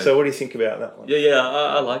 back away. So what do you think about that one? Yeah,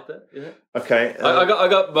 I like that. Yeah. Okay. I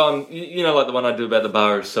got you know, like the one I do about the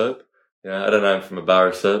bar of soap. Yeah, I don't know him from a bar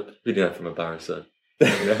of soap. Who do you know from a bar of soap? You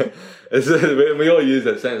know? We all use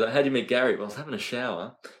that saying. It's like, how do you meet Gary? Well, I was having a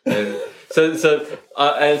shower, and so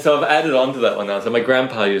I've added on to that one now. So my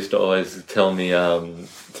grandpa used to always tell me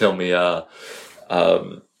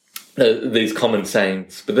these common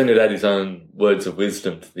sayings, but then he'd add his own words of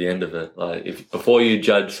wisdom to the end of it. Like, if before you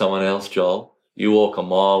judge someone else, Joel, you walk a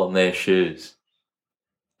mile in their shoes,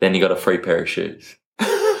 then you got a free pair of shoes.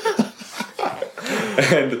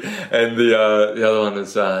 And the other one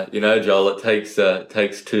is, you know, Joel, it takes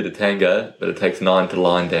 2 to tango, but it takes 9 to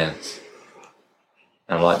line dance.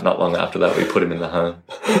 And like not long after that, we put him in the home.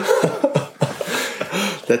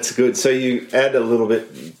 That's good. So you add a little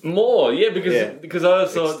bit more, because I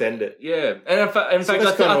also extend it. Yeah, and in fact,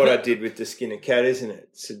 that's kind of what I did with the skin of cat, isn't it?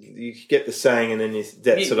 So you get the saying, and then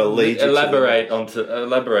that sort of leads you to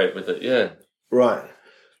elaborate with it. Yeah, right.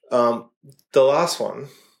 The last one.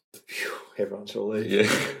 Phew, everyone's relieved.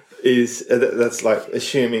 Yeah. Is that's like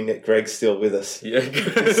assuming that Greg's still with us. Yeah,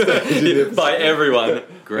 by everyone.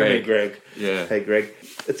 Greg. Hey, Greg. Yeah. Hey, Greg.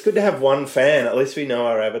 It's good to have one fan. At least we know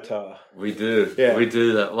our avatar. We do. Yeah. We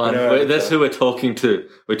do that one. That's who we're talking to.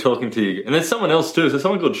 We're talking to you. And there's someone else too. Is there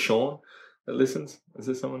someone called Sean that listens? Is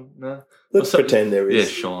there someone? No? Let's pretend there is.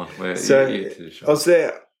 Yeah, Sean. You too, Sean. I was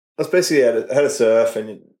there. I was basically had a surf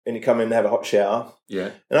and you come in and have a hot shower.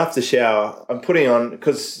 Yeah. And after the shower, I'm putting on,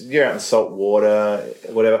 because you're out in salt water,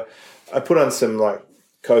 whatever, I put on some like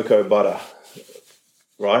cocoa butter,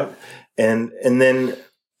 right? And then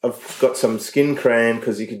I've got some skin cream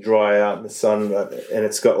because you could dry out in the sun, and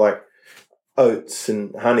it's got like oats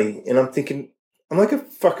and honey. And I'm thinking, I'm like a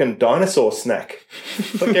fucking dinosaur snack.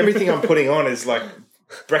 Like everything I'm putting on is like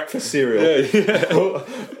breakfast cereal.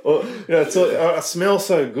 Or, you know, it's I smell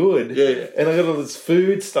so good. Yeah. And I got all this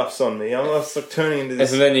food stuffs on me. I'm just like turning into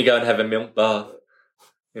this. And then you go and have a milk bath.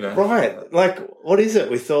 You know. Right. Like, what is it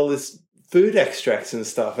with all this food extracts and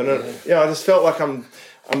stuff? And I just felt like I'm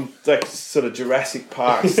like sort of Jurassic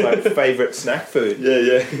Park's like favourite snack food.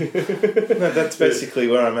 Yeah. No, that's basically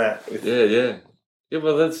where I'm at. Yeah.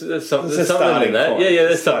 Well, there's something in that. Point. Yeah,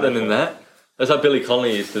 there's something in that. That's like Billy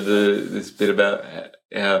Connolly used to do this bit about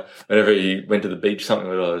how whenever he went to the beach, something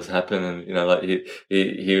would always happen, and you know, like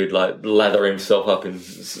he would like lather himself up in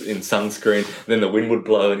sunscreen, and then the wind would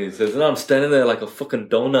blow, and he says, "And I'm standing there like a fucking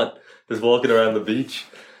donut, just walking around the beach."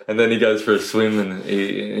 And then he goes for a swim, and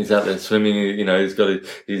he's out there swimming. You know, he's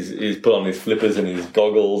put on his flippers and his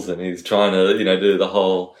goggles, and he's trying to do the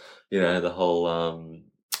whole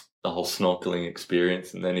snorkeling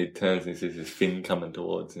experience. And then he turns and he sees his fin coming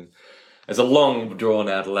towards him. It's a long,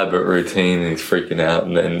 drawn-out, elaborate routine, and he's freaking out.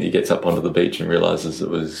 And then he gets up onto the beach and realizes it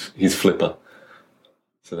was his flipper.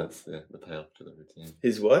 So that's the payoff to the routine.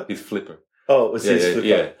 His what? His flipper. Oh, it was his flipper.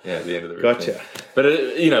 Yeah, at the end of the routine. Gotcha. But,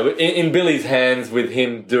 in Billy's hands, with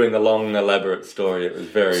him doing the long, elaborate story, it was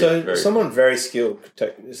very, very... someone very skilled could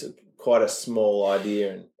take this quite a small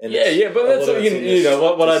idea and but that's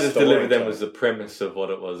what I just delivered then was the premise of what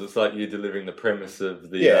it was. It's like you delivering the premise of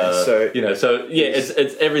the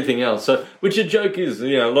it's everything else. So which a joke is,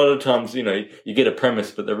 a lot of times you get a premise,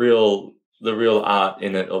 but the real art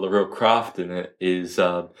in it or the real craft in it is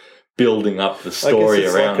building up the story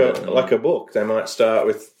around it. Like a book. They might start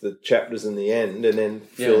with the chapters in the end and then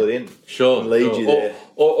fill it in. Sure. And lead you there.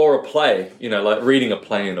 Or a play, like reading a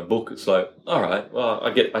play in a book. It's like, all right, well, I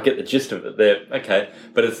get the gist of it there. Okay.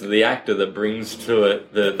 But it's the actor that brings to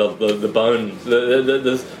it the bones,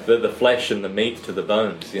 the flesh and the meat to the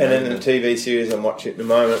bones. And in the TV series I'm watching at the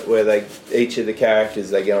moment where each of the characters,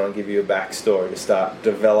 they go and give you a backstory to start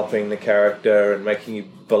developing the character and making you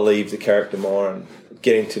believe the character more and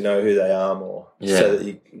getting to know who they are more, so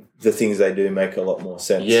that the things they do make a lot more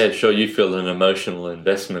sense. Yeah, sure. You feel an emotional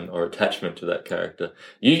investment or attachment to that character.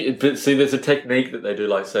 But see, there's a technique that they do,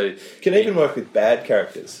 like say, can even work with bad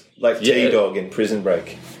characters, like T-Dog in Prison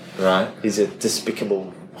Break. Right, he's a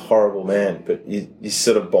despicable, horrible man, but you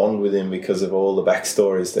sort of bond with him because of all the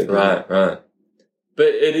backstories they give. Right. But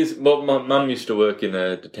it is. Well, my mum used to work in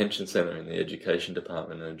a detention centre in the education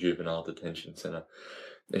department, in a juvenile detention centre.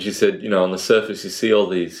 And she said, on the surface you see all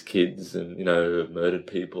these kids and, who have murdered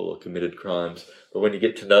people or committed crimes. But when you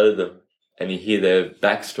get to know them and you hear their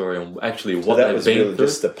backstory and actually what that they've was been really through.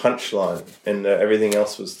 just the punchline, and everything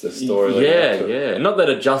else was the story. Yeah. Not that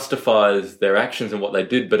it justifies their actions and what they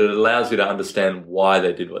did, but it allows you to understand why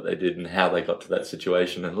they did what they did and how they got to that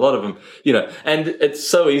situation. And a lot of them, and it's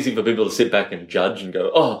so easy for people to sit back and judge and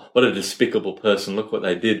go, oh, what a despicable person, look what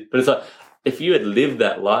they did. But it's like, if you had lived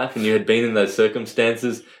that life and you had been in those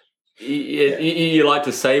circumstances, you like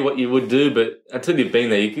to say what you would do, but until you've been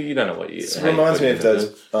there, you don't know what you. It reminds me of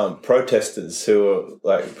those protesters who are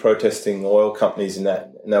like protesting oil companies and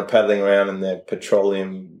that, and they're paddling around in their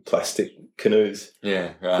petroleum plastic canoes.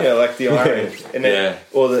 Yeah, right. Yeah, like the irony,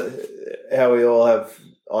 or how we all have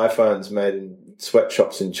iPhones made in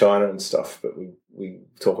sweatshops in China and stuff, but we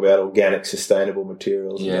talk about organic, sustainable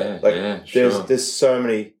materials. There's so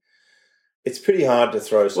many. It's pretty hard to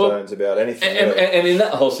throw stones about anything. And in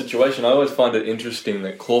that whole situation, I always find it interesting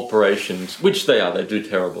that corporations, which they do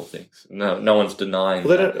terrible things. No one's denying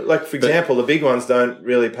that. Like, for example, the big ones don't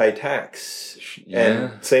really pay tax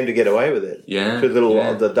and seem to get away with it. Yeah.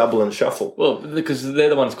 The double and shuffle. Well, because they're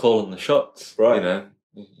the ones calling the shots. Right.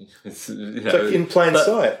 It's like in plain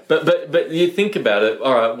sight. But you think about it,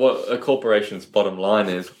 all right, what a corporation's bottom line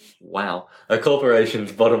is, a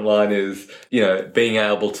corporation's bottom line is, being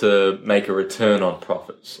able to make a return on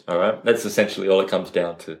profits, all right? That's essentially all it comes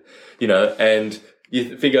down to, and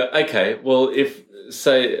you figure, okay, well, if,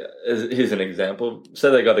 say, here's an example,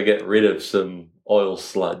 say they got to get rid of some oil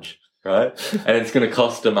sludge, right? And it's going to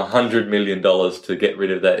cost them $100 million to get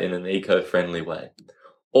rid of that in an eco-friendly way.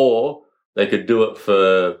 Or they could do it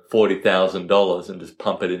for $40,000 and just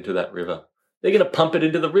pump it into that river. They're going to pump it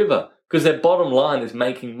into the river because their bottom line is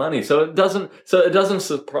making money. So it doesn't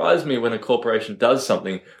surprise me when a corporation does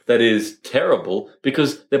something that is terrible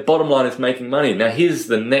because their bottom line is making money. Now here's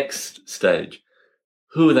the next stage.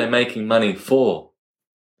 Who are they making money for?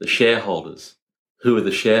 The shareholders. Who are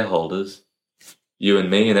the shareholders? You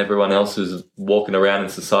and me and everyone else who's walking around in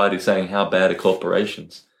society saying how bad are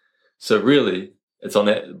corporations. So really, it's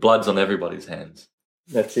blood's on everybody's hands.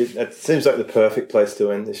 That's it. That seems like the perfect place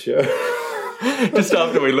to end this show. Just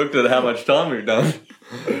after we looked at how much time we've done.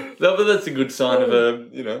 No, but that's a good sign of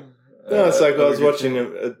No, it's like I was watching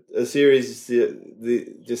a series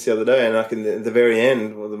just the other day, and at the very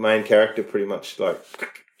end, the main character pretty much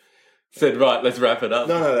said, right, let's wrap it up.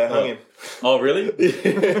 No, they hung him. Oh, really?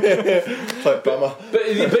 Like, bummer. But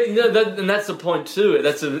and that's the point too.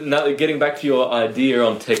 That's getting back to your idea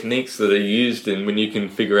on techniques that are used in when you can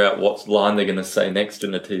figure out what line they're going to say next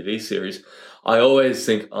in a TV series. I always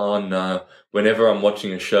think, oh no, whenever I'm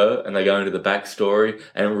watching a show and they go into the backstory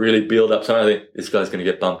and really build up something, I think this guy's going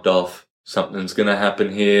to get bumped off. Something's going to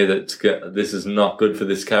happen here. This is not good for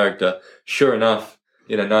this character. Sure enough,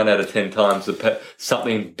 9 out of 10 times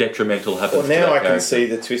something detrimental happens. Well, now I character. can see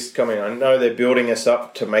the twist coming. I know they're building us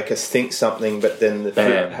up to make us think something, but then the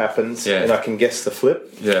flip happens, and I can guess the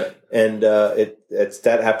flip. Yeah, and it's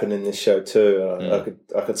that happened in this show too.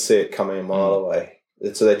 I could see it coming a mile away.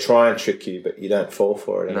 So they try and trick you, but you don't fall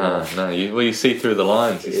for it. No. You see through the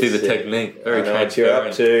lines. You see the technique. Very transparent. What you're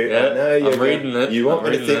up to. Yeah. I know I'm reading it. You want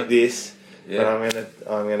me to think this, but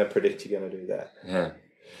I'm gonna predict you're gonna do that. Yeah.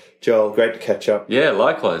 Joel, great to catch up. Yeah,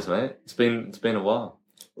 likewise, mate. It's been a while.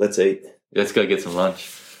 Let's eat. Let's go get some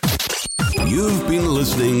lunch. You've been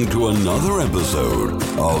listening to another episode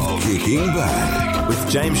of Kicking Back with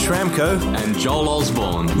James Schramko and Joel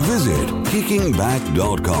Osborne. Visit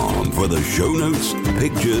kickingback.com for the show notes,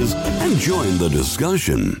 pictures, and join the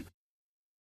discussion.